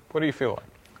 What do you feel like?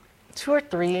 2 or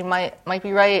 3 might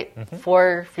be right.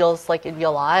 4 feels like it'd be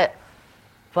a lot,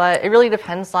 but it really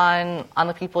depends on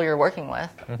the people you're working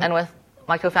with. And with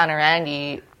my co-founder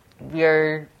Andy,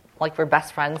 we're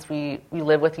best friends. We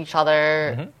live with each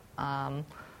other,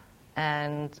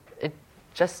 and it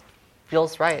just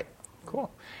feels right. Cool.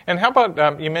 And how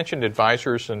about, you mentioned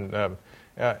advisors and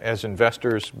as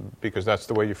investors, because that's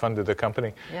the way you funded the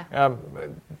company. Yeah.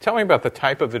 Tell me about the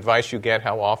type of advice you get.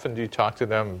 How often do you talk to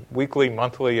them? Weekly,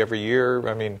 monthly, every year?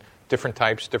 I mean, different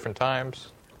types, different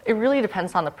times? It really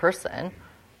depends on the person.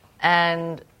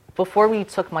 And before we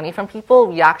took money from people,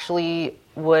 we actually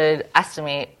would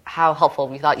estimate how helpful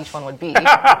we thought each one would be.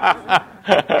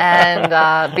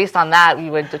 And based on that, we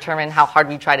would determine how hard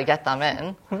we try to get them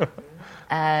in.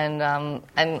 And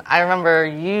I remember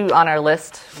you on our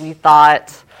list, we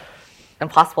thought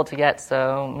impossible to get,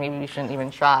 so maybe we shouldn't even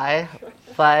try.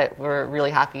 But we're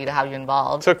really happy to have you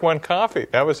involved. Took one coffee.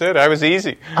 That was it. I was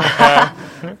easy.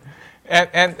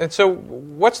 And so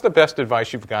what's the best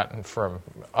advice you've gotten from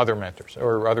other mentors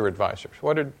or other advisors?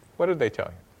 What did they tell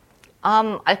you?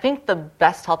 I think the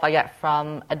best help I get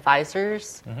from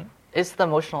advisors is the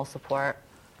emotional support.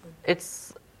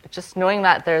 It's just knowing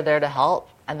that they're there to help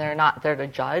and they're not there to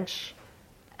judge.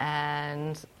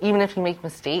 And even if you make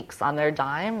mistakes on their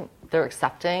dime, they're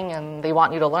accepting and they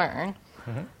want you to learn.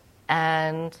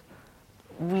 And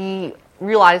we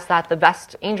realized that the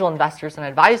best angel investors and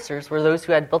advisors were those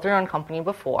who had built their own company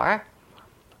before.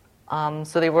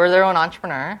 So they were their own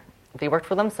entrepreneur. They worked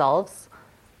for themselves.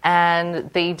 And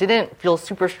they didn't feel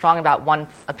super strong about one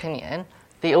opinion.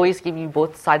 They always gave you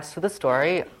both sides to the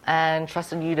story and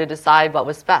trusted you to decide what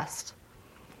was best.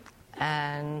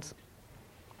 And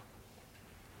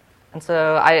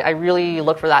so I really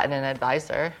look for that in an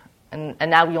advisor. And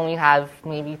now we only have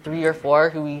maybe 3 or 4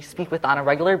 who we speak with on a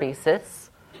regular basis,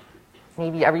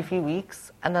 maybe every few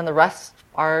weeks. And then the rest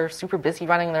are super busy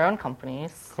running their own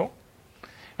companies. Cool.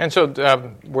 And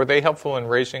so were they helpful in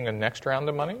raising a next round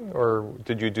of money, or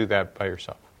did you do that by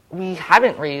yourself? We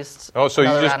haven't raised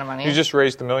another round of money. You just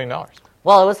raised $1 million.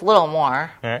 Well, it was a little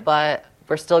more, right. But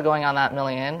we're still going on that $1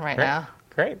 million right now.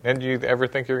 Great. And do you ever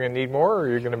think you're going to need more, or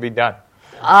you're going to be done?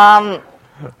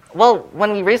 Well,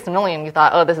 when we raised $1 million, we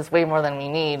thought, oh, this is way more than we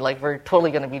need. Like, we're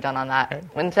totally going to be done on that. Okay.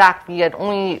 In fact, we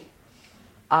only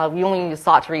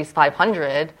sought to raise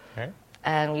 500, Okay.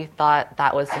 and we thought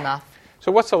that was enough.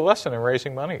 So what's the lesson in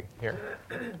raising money here?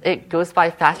 It goes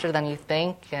by faster than you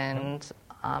think, and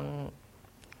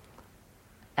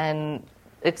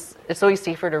it's always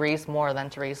safer to raise more than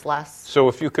to raise less. So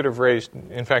if you could have raised,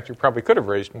 in fact, you probably could have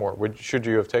raised more. Should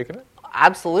you have taken it?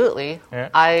 Absolutely. Yeah.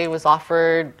 I was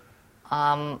offered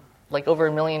like over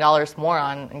 $1 million more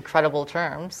on incredible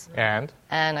terms. And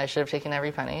I should have taken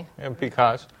every penny.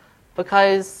 because?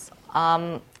 Because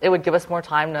it would give us more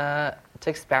time to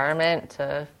experiment,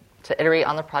 to iterate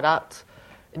on the product.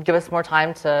 It'd give us more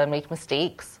time to make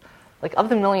mistakes. Like, of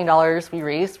the $1 million we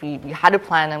raised, we had a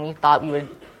plan and we thought we would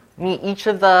meet each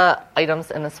of the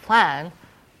items in this plan,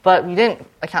 but we didn't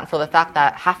account for the fact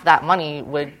that half that money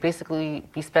would basically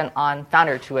be spent on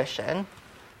founder tuition,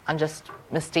 on just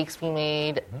mistakes we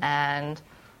made and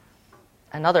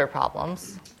other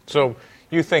problems. So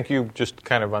you think you just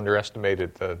kind of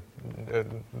underestimated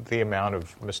the amount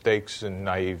of mistakes and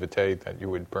naivete that you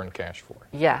would burn cash for?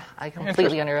 Yeah, I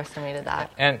completely underestimated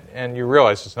that. And you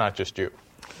realize it's not just you?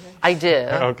 I do.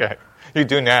 Okay. You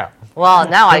do now. Well,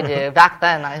 now I do. Back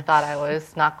then, I thought I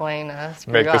was not going to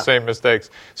make the same mistakes.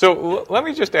 So let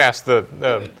me just ask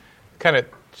the kind of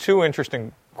 2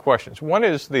 interesting questions. One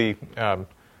is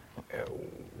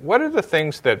what are the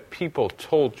things that people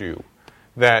told you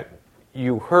that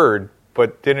you heard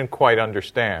but didn't quite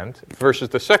understand, versus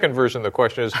the second version of the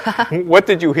question is, what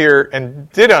did you hear and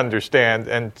did understand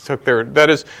and took that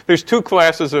is, there's 2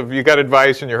 classes of you got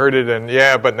advice and you heard it and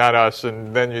yeah, but not us,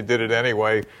 and then you did it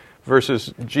anyway,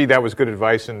 versus, gee, that was good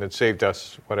advice and it saved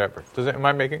us, whatever. Am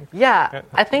I making? Yeah,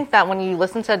 I think that when you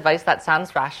listen to advice that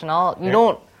sounds rational, you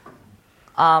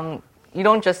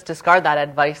don't just discard that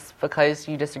advice because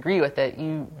you disagree with it.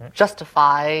 You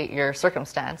justify your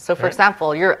circumstance. So, for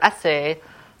example, your essay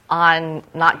on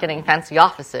not getting fancy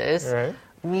offices,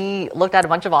 we looked at a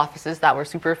bunch of offices that were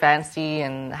super fancy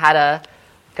and had a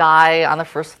guy on the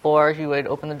first floor who would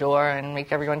open the door and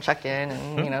make everyone check in,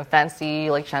 and fancy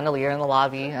like chandelier in the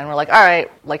lobby. And we're like, all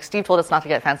right, like Steve told us not to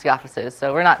get fancy offices,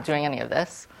 so we're not doing any of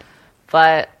this.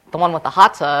 But the one with the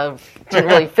hot tub didn't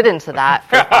really fit into that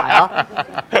profile.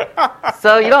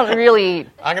 So you don't really...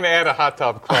 I'm going to add a hot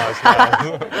tub clause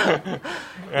now.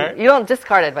 You don't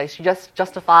discard advice. You just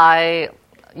justify...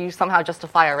 You somehow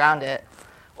justify around it.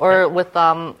 Or with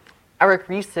Eric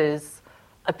Ries's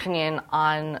opinion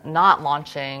on not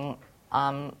launching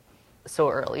so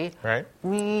early,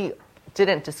 we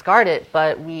didn't discard it,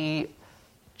 but we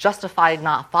justified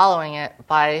not following it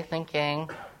by thinking,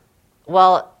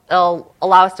 well, it'll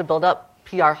allow us to build up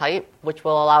PR hype, which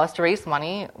will allow us to raise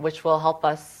money, which will help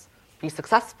us be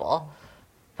successful.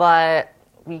 But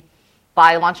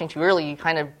by launching too early, you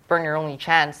kind of burn your only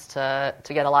chance to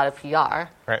get a lot of PR.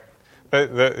 Right.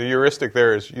 But the heuristic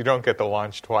there is you don't get to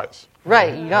launch twice.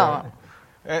 Right, you don't.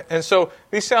 And so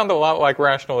these sound a lot like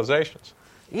rationalizations.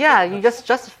 Yeah, you just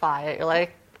justify it. You're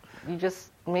like, you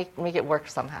just make it work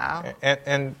somehow.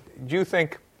 And do you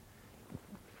think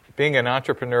being an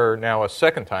entrepreneur now a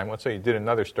second time, let's say you did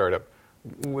another startup,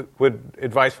 would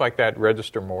advice like that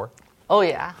register more? Oh,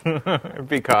 yeah.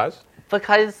 Because?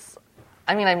 Because,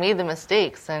 I mean, I made the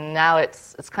mistakes, and now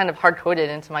it's kind of hard-coded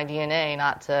into my DNA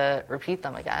not to repeat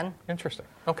them again. Interesting.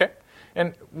 Okay.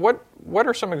 And what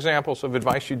are some examples of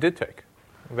advice you did take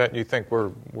that you think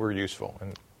were useful?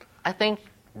 And I think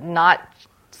not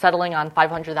settling on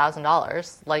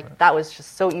 $500,000. Like, that was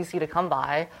just so easy to come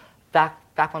by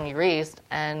back when we raised.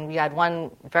 And we had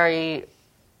one very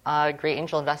great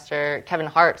angel investor, Kevin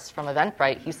Hartz from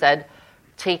Eventbrite. He said,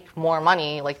 take more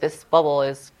money, like this bubble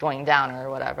is going down or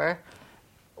whatever.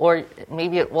 Or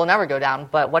maybe it will never go down,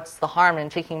 but what's the harm in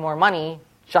taking more money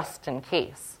just in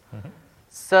case? Mm-hmm.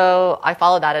 So I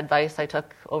followed that advice. I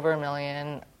took over $1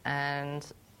 million, and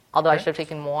although I should have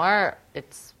taken more,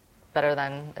 it's better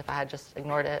than if I had just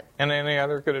ignored it. And any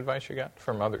other good advice you got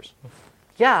from others?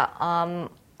 Yeah,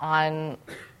 on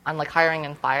like hiring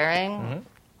and firing, mm-hmm.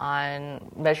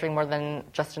 on measuring more than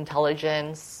just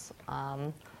intelligence,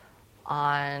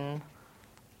 on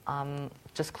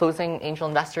just closing angel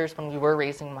investors when we were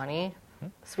raising money. Mm-hmm.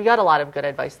 So we got a lot of good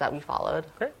advice that we followed.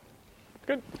 Great,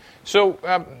 good. So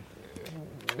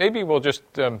maybe we'll just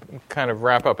kind of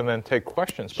wrap up and then take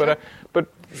questions. Sure. But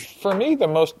for me, the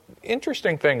most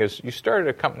interesting thing is you started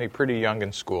a company pretty young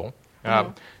in school.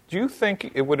 Mm-hmm. Do you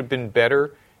think it would have been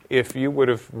better if you would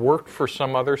have worked for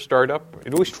some other startup,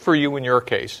 at least for you in your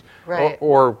case? Right.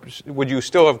 Or would you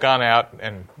still have gone out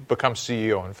and become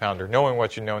CEO and founder, knowing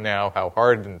what you know now, how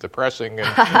hard and depressing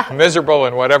and miserable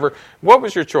and whatever? What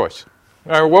was your choice?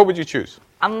 Or what would you choose?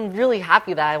 I'm really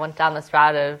happy that I went down this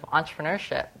route of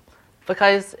entrepreneurship.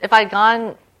 Because if I'd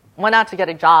went out to get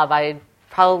a job, I'd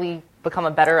probably become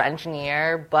a better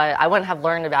engineer, but I wouldn't have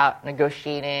learned about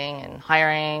negotiating and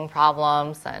hiring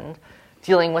problems and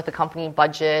dealing with the company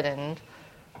budget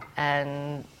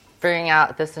and figuring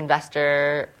out this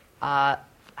investor, how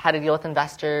to deal with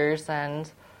investors,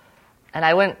 and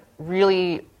I wouldn't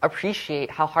really appreciate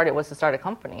how hard it was to start a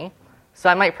company. So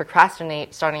I might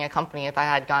procrastinate starting a company if I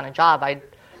had gotten a job. I'd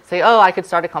say, oh, I could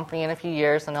start a company in a few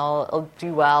years and it'll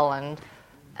do well and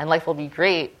life will be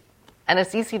great. And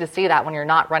it's easy to say that when you're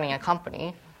not running a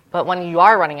company. But when you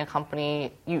are running a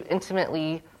company, you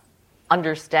intimately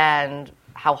understand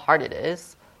how hard it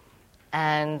is.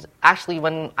 And actually,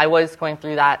 when I was going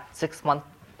through that 6-month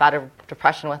bout of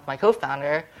depression with my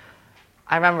co-founder,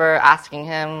 I remember asking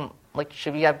him, like,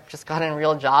 should we have just gotten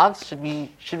real jobs? Should we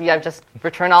have just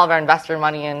returned all of our investor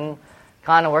money and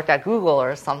gone to work at Google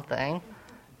or something?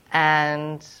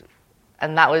 And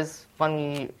that was when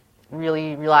we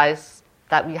really realized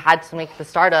that we had to make the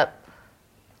startup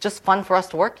just fun for us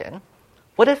to work in.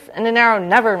 What if InDinero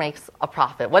never makes a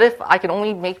profit? What if I could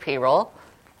only make payroll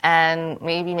and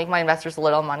maybe make my investors a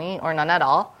little money or none at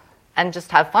all and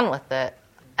just have fun with it?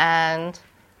 And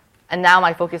now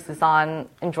my focus is on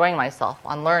enjoying myself,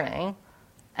 on learning,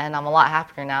 and I'm a lot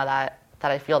happier now that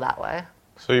I feel that way.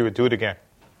 So you would do it again?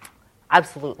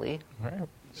 Absolutely. All right.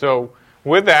 So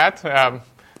with that, thanks,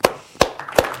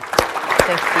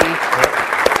 Steve.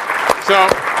 So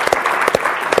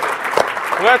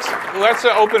let's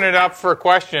open it up for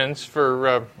questions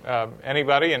for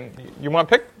anybody. And you want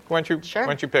to pick? Sure. Why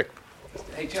don't you pick?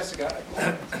 Hey,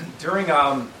 Jessica, during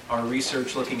our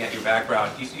research looking at your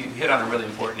background, you hit on a really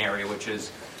important area, which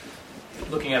is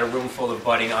looking at a room full of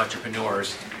budding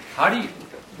entrepreneurs.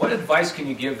 What advice can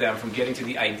you give them from getting to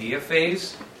the idea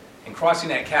phase and crossing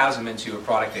that chasm into a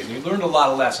product phase? And you learned a lot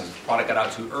of lessons. The product got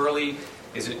out too early.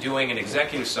 Is it doing an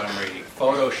executive summary,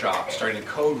 Photoshop, starting to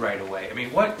code right away? I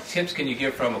mean, what tips can you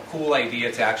give from a cool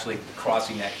idea to actually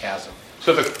crossing that chasm?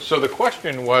 So the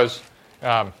question was,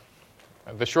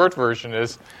 the short version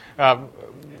is,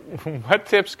 what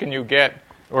tips can you get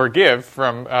or give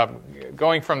from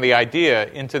going from the idea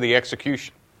into the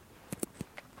execution?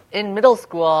 In middle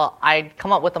school, I'd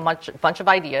come up with a bunch of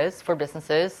ideas for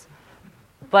businesses,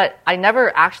 but I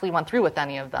never actually went through with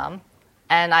any of them.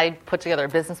 And I'd put together a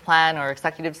business plan or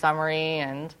executive summary,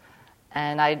 and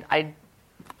I'd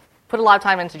put a lot of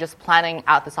time into just planning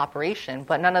out this operation,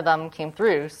 but none of them came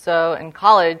through. So in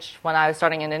college, when I was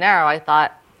starting InDinero, I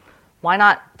thought, why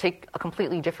not take a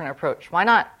completely different approach? Why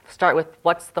not start with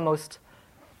what's the most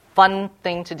fun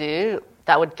thing to do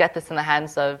that would get this in the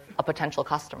hands of a potential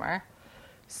customer.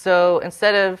 So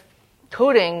instead of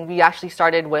coding, we actually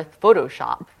started with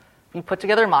Photoshop. We put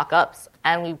together mock-ups,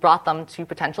 and we brought them to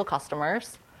potential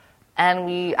customers, and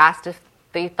we asked if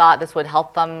they thought this would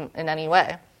help them in any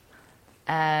way.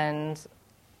 And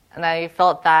I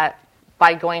felt that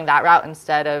by going that route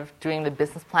instead of doing the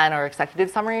business plan or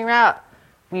executive summary route,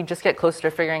 we'd just get closer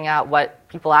to figuring out what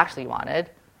people actually wanted.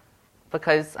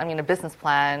 Because, I mean, a business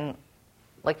plan,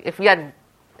 like if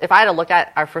I had to look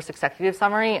at our first executive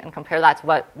summary and compare that to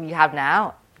what we have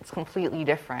now, it's completely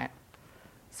different.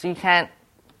 So you can't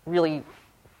really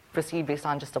proceed based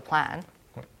on just a plan.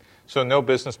 So no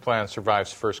business plan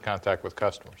survives first contact with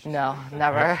customers? No,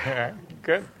 never.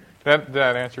 Good. Did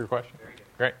that answer your question?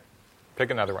 Great. Pick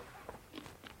another one.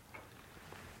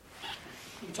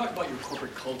 You talked about your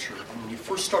corporate culture. When you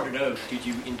first started out, did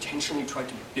you intentionally try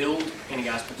to build any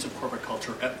aspects of corporate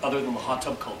culture other than the hot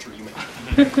tub culture you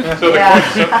mentioned?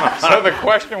 So the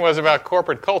question was about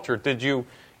corporate culture. Did you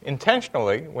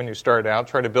intentionally, when you started out,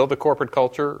 try to build a corporate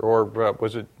culture, or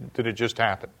did it just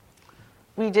happen?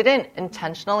 We didn't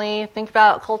intentionally think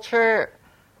about culture,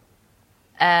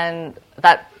 and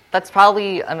that's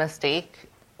probably a mistake.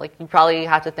 Like, you probably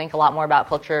have to think a lot more about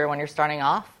culture when you're starting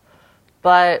off.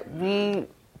 But we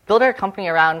built our company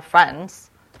around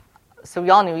friends. So we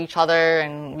all knew each other,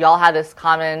 and we all had this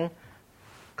common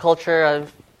culture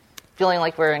of feeling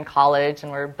like we're in college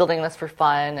and we're building this for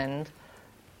fun. And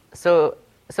so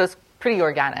it's pretty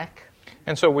organic.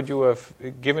 And so would you have,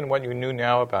 given what you knew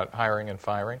now about hiring and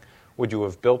firing, would you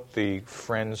have built the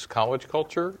friends college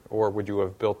culture, or would you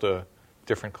have built a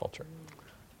different culture?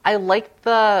 I liked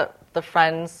the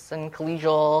friends and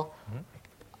collegial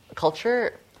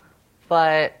culture,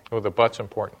 but... Oh, the butt's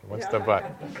important. What's the butt?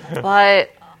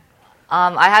 But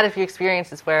I had a few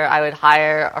experiences where I would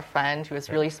hire a friend who was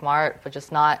really smart, but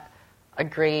just not a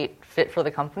great fit for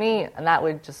the company, and that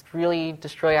would just really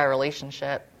destroy our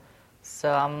relationship.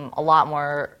 So I'm a lot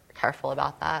more careful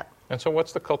about that. And so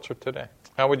what's the culture today?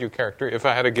 How would you characterize, if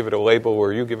I had to give it a label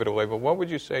or you give it a label, what would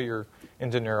you say your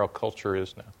InDinero culture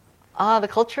is now? The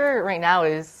culture right now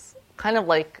is kind of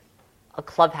like a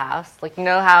clubhouse. Like, you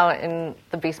know how in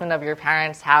the basement of your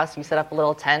parents' house you set up a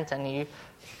little tent and you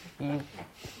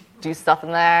do stuff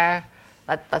in there?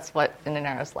 That's what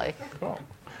InDinero's like. Cool.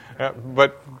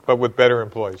 But with better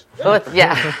employees.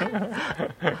 Yeah.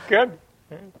 Good.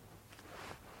 Hey,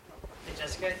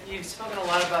 Jessica, you've spoken a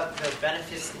lot about the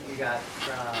benefits that you got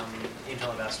from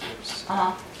angel investors.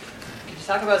 Can you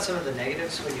talk about some of the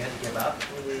negatives when you had to give up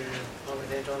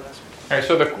with angel investors? All right,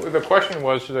 so the question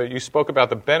was, you spoke about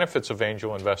the benefits of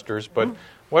angel investors, but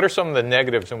what are some of the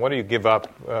negatives, and what do you give up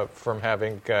from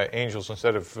having angels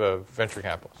instead of venture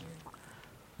capitalists?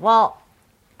 Well,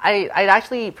 I'd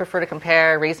actually prefer to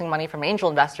compare raising money from angel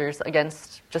investors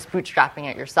against just bootstrapping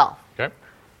it yourself. Okay.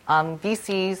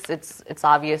 VCs, it's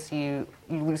obvious you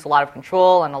lose a lot of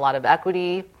control and a lot of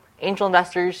equity. Angel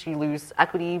investors, you lose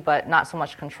equity but not so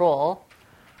much control.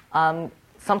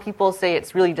 Some people say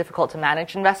it's really difficult to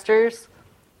manage investors.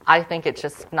 I think it's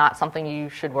just not something you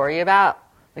should worry about.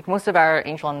 Like, most of our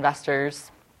angel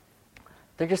investors,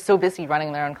 they're just so busy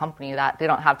running their own company that they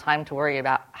don't have time to worry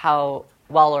about how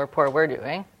well or poor we're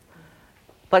doing.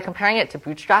 But comparing it to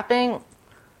bootstrapping,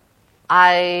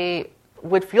 I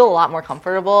would feel a lot more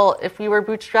comfortable if we were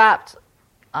bootstrapped,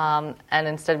 and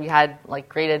instead we had like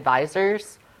great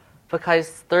advisors,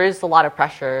 because there is a lot of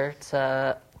pressure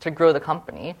to grow the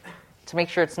company, to make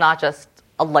sure it's not just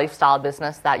a lifestyle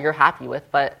business that you're happy with,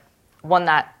 but one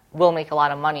that will make a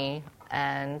lot of money.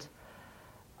 And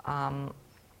I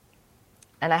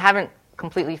haven't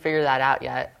completely figured that out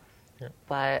yet. Yeah.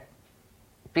 But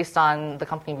based on the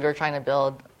company we were trying to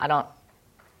build, I don't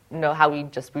know how we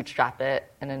just bootstrap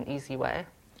it in an easy way.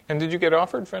 And did you get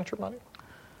offered venture money?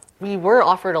 We were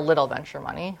offered a little venture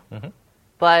money,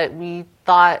 but we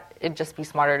thought it'd just be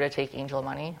smarter to take angel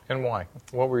money. And why?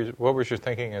 What was your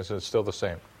thinking? Is it still the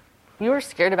same? We were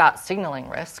scared about signaling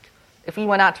risk. If we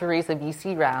went out to raise a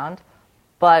VC round,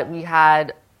 but we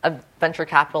had a venture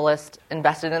capitalist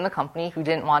invested in the company who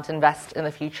didn't want to invest in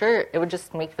the future, it would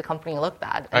just make the company look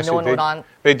bad. And no one would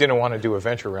They didn't want to do a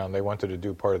venture round. They wanted to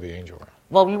do part of the angel round.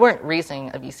 Well, we weren't raising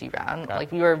a VC round.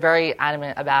 Like, we were very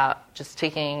adamant about just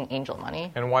taking angel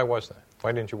money. And why was that?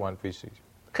 Why didn't you want VCs?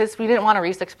 Because we didn't want to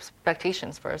raise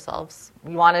expectations for ourselves.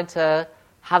 We wanted to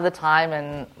have the time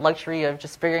and luxury of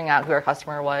just figuring out who our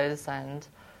customer was. And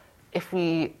if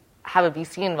we have a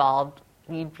VC involved,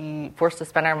 we'd be forced to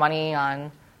spend our money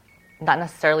on not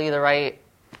necessarily the right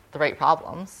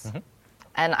problems.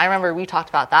 And I remember we talked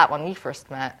about that when we first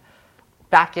met.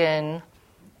 Back in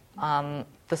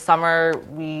the summer,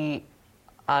 we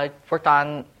worked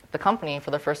on the company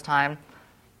for the first time,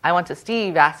 I went to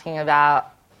Steve asking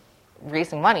about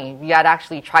raising money. We had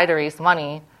actually tried to raise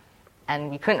money, and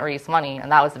we couldn't raise money,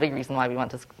 and that was the big reason why we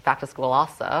went back to school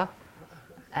also.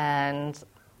 And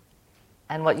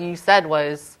what you said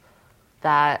was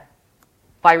that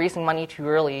by raising money too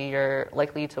early, you're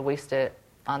likely to waste it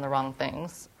on the wrong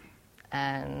things.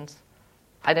 And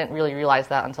I didn't really realize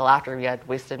that until after we had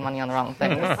wasted money on the wrong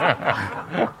things.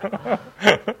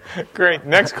 Great.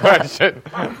 Next question.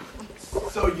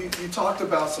 So you talked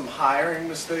about some hiring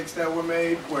mistakes that were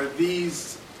made. Were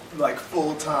these like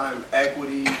full-time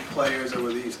equity players, or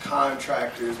were these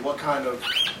contractors? What kind of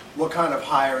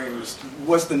hiring?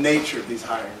 What's the nature of these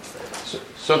hiring mistakes?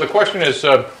 So the question is,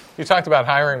 you talked about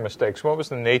hiring mistakes. What was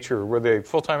the nature? Were they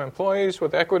full-time employees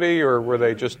with equity, or were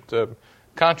they just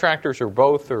contractors, or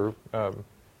both, or?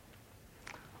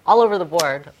 All over the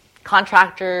board.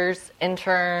 Contractors,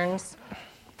 interns,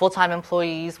 full-time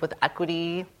employees with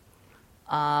equity,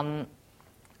 and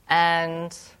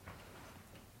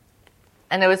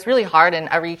it was really hard in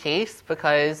every case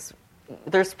because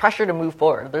there's pressure to move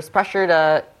forward. There's pressure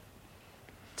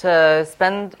to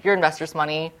spend your investors'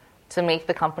 money to make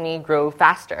the company grow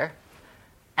faster.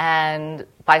 And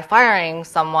by firing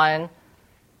someone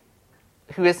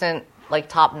who isn't like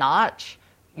top-notch,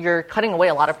 you're cutting away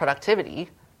a lot of productivity.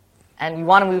 And you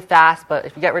want to move fast, but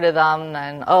if you get rid of them,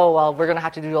 then, oh, well, we're going to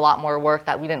have to do a lot more work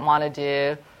that we didn't want to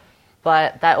do.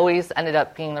 But that always ended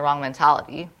up being the wrong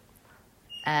mentality.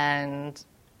 And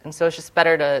so it's just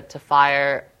better to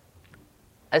fire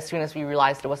as soon as we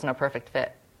realized it wasn't a perfect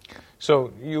fit.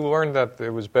 So you learned that it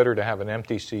was better to have an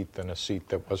empty seat than a seat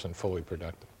that wasn't fully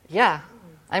productive. Yeah.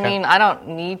 I mean, I don't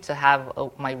need to have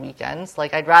my weekends.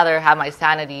 Like, I'd rather have my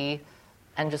sanity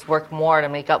and just work more to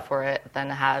make up for it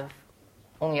than have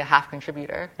only a half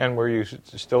contributor. And were you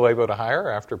still able to hire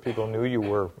after people knew you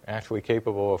were actually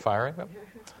capable of firing them?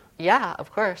 Yeah,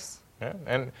 of course. Yeah.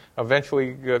 And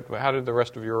eventually, how did the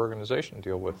rest of your organization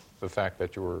deal with the fact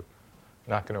that you were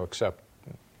not going to accept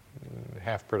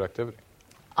half productivity?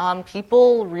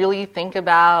 People really think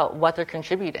about what they're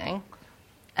contributing,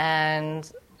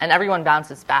 and everyone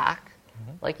bounces back.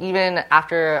 Mm-hmm. Like, even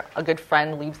after a good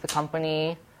friend leaves the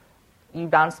company, you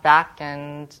bounce back,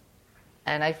 and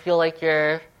I feel like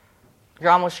you're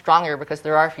almost stronger because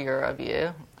there are fewer of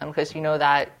you, and because you know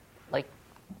that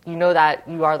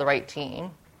you are the right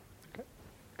team. Okay.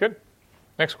 Good.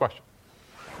 Next question.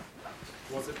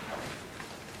 Was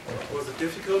it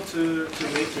difficult to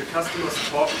make your customers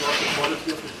talk about the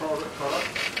quality of the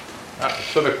product?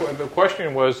 So the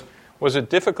question was it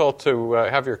difficult to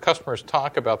have your customers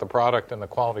talk about the product and the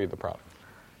quality of the product?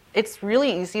 It's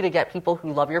really easy to get people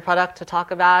who love your product to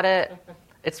talk about it.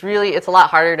 It's a lot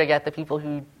harder to get the people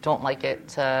who don't like it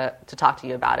to talk to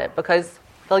you about it, because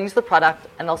they'll use the product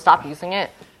and they'll stop using it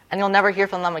and you'll never hear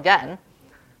from them again.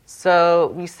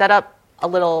 So we set up a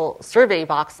little survey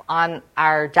box on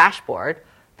our dashboard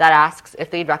that asks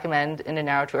if they'd recommend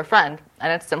InDinero to a friend.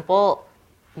 And it's simple.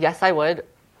 Yes, I would.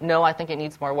 No, I think it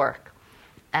needs more work.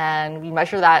 And we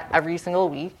measure that every single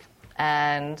week.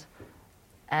 And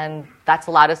that's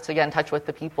allowed us to get in touch with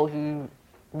the people who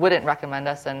wouldn't recommend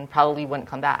us and probably wouldn't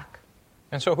come back.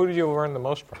 And so who did you learn the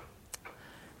most from?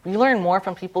 We learn more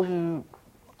from people who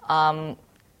find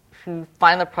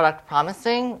the product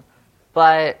promising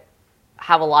but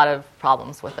have a lot of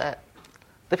problems with it.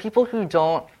 The people who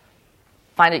don't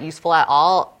find it useful at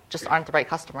all just aren't the right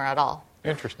customer at all.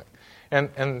 Interesting.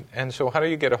 And so how do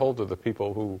you get a hold of the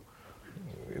people who,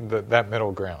 that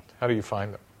middle ground? How do you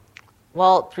find them?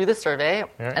 Well, through the survey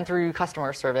and through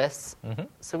customer service. Mm-hmm.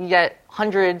 So we get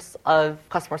hundreds of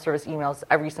customer service emails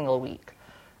every single week.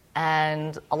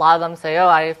 And a lot of them say, oh,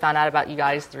 I found out about you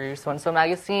guys through so-and-so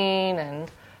magazine,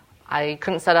 and I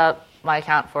couldn't set up my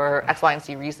account for X, Y, and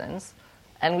Z reasons.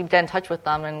 And we'd get in touch with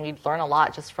them, and we'd learn a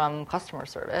lot just from customer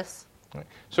service. Right.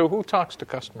 So who talks to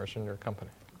customers in your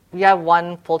company? We have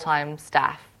one full-time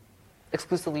staff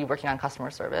exclusively working on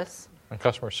customer service. On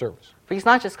customer service. But he's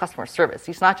not just customer service.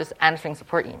 He's not just answering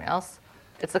support emails.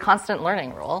 It's a constant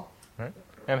learning role. Right.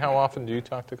 And how often do you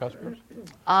talk to customers?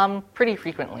 Pretty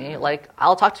frequently. Like,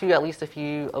 I'll talk to you at least a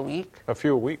few a week. A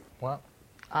few a week? Wow.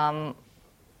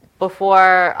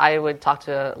 Before, I would talk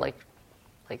to like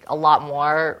a lot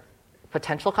more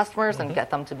potential customers and get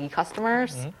them to be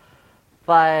customers. Mm-hmm.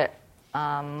 But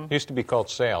it used to be called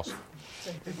sales.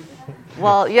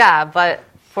 Well, yeah, but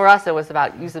for us, it was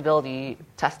about usability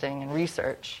testing and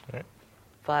research. Right.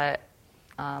 But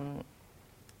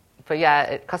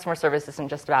yeah, customer service isn't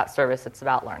just about service; it's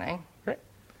about learning. Great.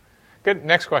 Good.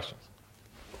 Next question.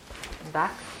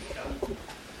 Back.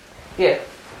 Yeah.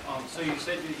 So you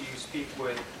said that you speak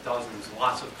with dozens,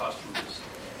 lots of customers.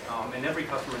 and every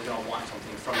customer is going to want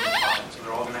something from the product, so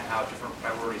they're all going to have different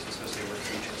priorities associated with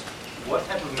features. What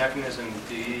type of mechanism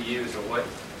do you use, or what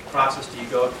process do you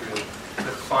go through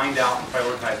to find out and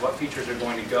prioritize what features are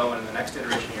going to go in the next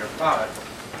iteration of your product?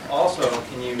 Also,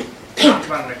 can you talk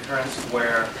about an occurrence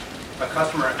where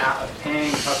a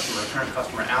paying customer, a current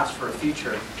customer, asked for a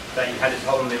feature that you had to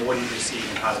tell them they wouldn't receive,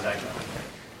 and how did that go?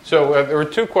 So there were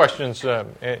two questions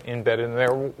embedded in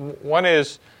there. One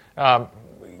is,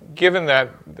 given that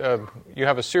you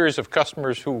have a series of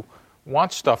customers who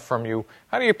want stuff from you,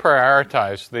 how do you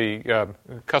prioritize the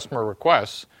customer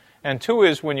requests? And two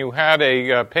is, when you had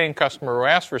a paying customer who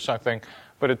asked for something,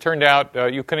 but it turned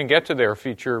out you couldn't get to their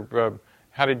feature,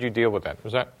 how did you deal with that?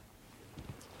 Was that?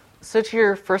 So to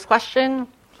your first question,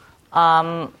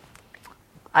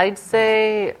 I'd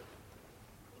say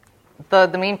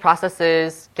the main process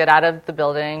is get out of the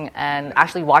building and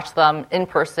actually watch them in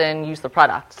person use the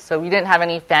product. So we didn't have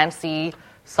any fancy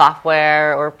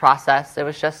software or process. It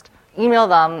was just email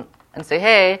them and say,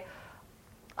 hey,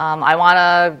 I want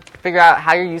to figure out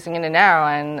how you're using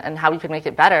InDinero and how we could make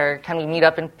it better. Can we meet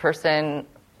up in person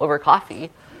over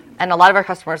coffee? And a lot of our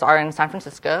customers are in San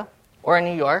Francisco or in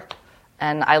New York.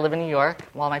 And I live in New York,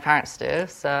 while my parents do,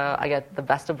 so I get the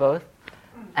best of both.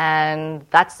 And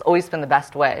that's always been the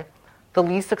best way. The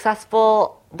least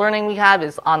successful learning we have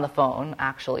is on the phone,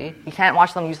 actually. We can't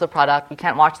watch them use the product. We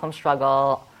can't watch them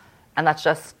struggle. And that's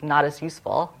just not as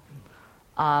useful.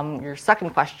 Your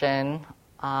second question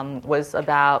was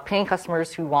about paying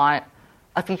customers who want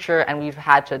a feature and we've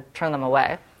had to turn them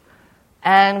away.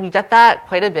 And we get that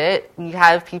quite a bit. We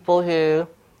have people who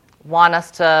want us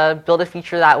to build a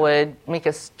feature that would make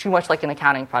us too much like an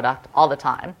accounting product all the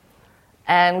time.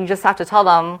 And we just have to tell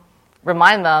them,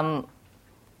 remind them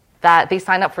that they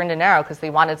signed up for InDinero because they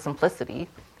wanted simplicity.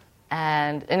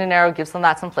 And InDinero gives them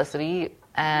that simplicity,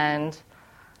 and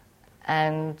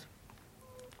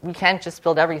we can't just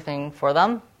build everything for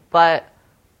them. But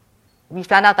we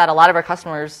found out that a lot of our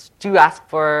customers do ask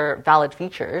for valid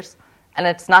features. And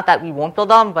it's not that we won't build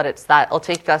them, but it's that it'll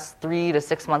take us 3 to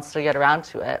 6 months to get around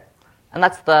to it. And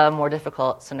that's the more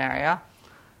difficult scenario.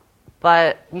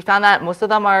 But we found that most of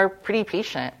them are pretty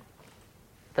patient.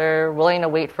 They're willing to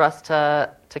wait for us to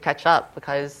catch up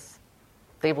because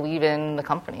they believe in the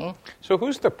company. So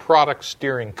who's the product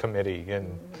steering committee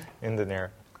in InDinero?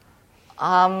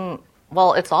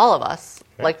 Well, it's all of us.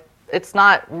 Okay. Like, it's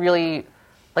not really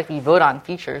like we vote on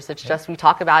features. It's just we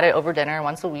talk about it over dinner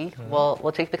once a week. Mm-hmm.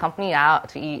 We'll take the company out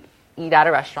to eat at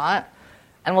a restaurant,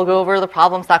 and we'll go over the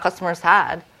problems that customers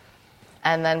had.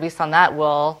 And then based on that,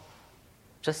 we'll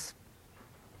just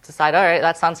decide, all right,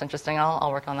 that sounds interesting.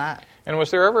 I'll work on that. And was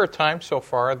there ever a time so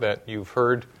far that you've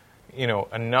heard,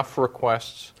 enough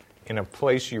requests in a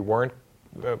place you weren't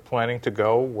planning to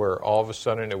go, where all of a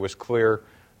sudden it was clear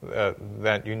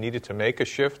that you needed to make a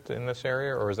shift in this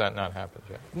area, or has that not happened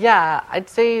yet? Yeah, I'd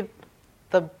say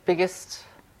the biggest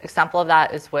example of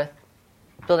that is with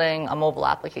building a mobile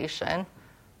application.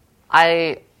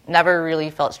 I never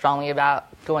really felt strongly about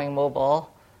going mobile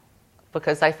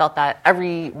because I felt that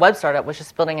every web startup was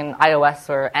just building an iOS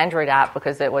or Android app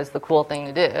because it was the cool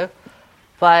thing to do.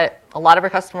 But a lot of our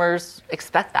customers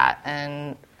expect that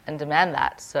and demand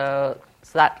that. So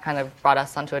that kind of brought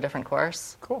us onto a different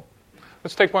course. Cool.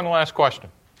 Let's take one last question.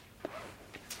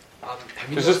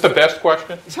 Is this the best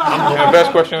question? The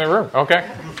best question in the room. Okay.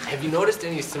 Have you noticed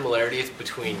any similarities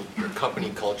between your company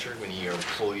culture, meaning your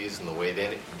employees and the way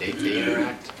they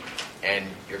interact, and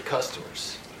your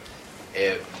customers?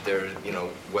 If they're,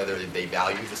 whether they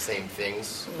value the same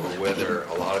things or whether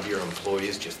a lot of your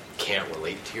employees just can't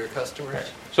relate to your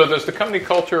customers? So does the company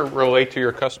culture relate to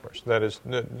your customers? That is,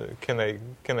 can they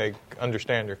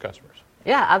understand your customers?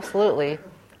 Yeah, absolutely.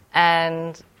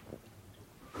 And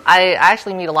I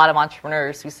actually meet a lot of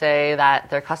entrepreneurs who say that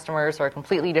their customers are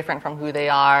completely different from who they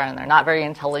are, and they're not very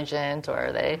intelligent,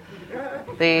 or they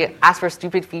ask for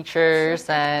stupid features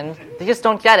and they just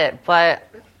don't get it. But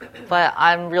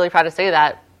I'm really proud to say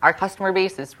that our customer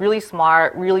base is really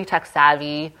smart, really tech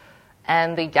savvy,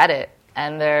 and they get it,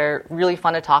 and they're really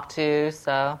fun to talk to.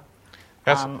 So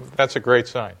that's a great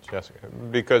sign, Jessica,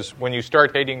 because when you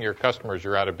start hating your customers,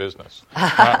 you're out of business.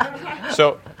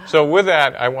 So with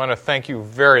that, I want to thank you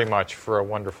very much for a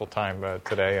wonderful time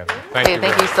today, and thank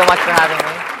you so much for having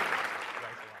me.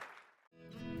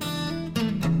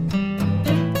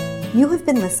 You have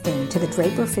been listening to the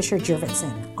Draper Fisher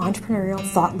Jurvetson Entrepreneurial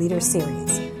Thought Leader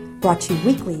Series, brought to you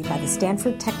weekly by the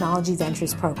Stanford Technology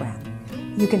Ventures Program.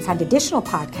 You can find additional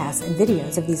podcasts and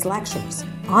videos of these lectures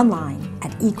online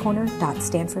at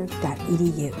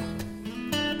ecorner.stanford.edu.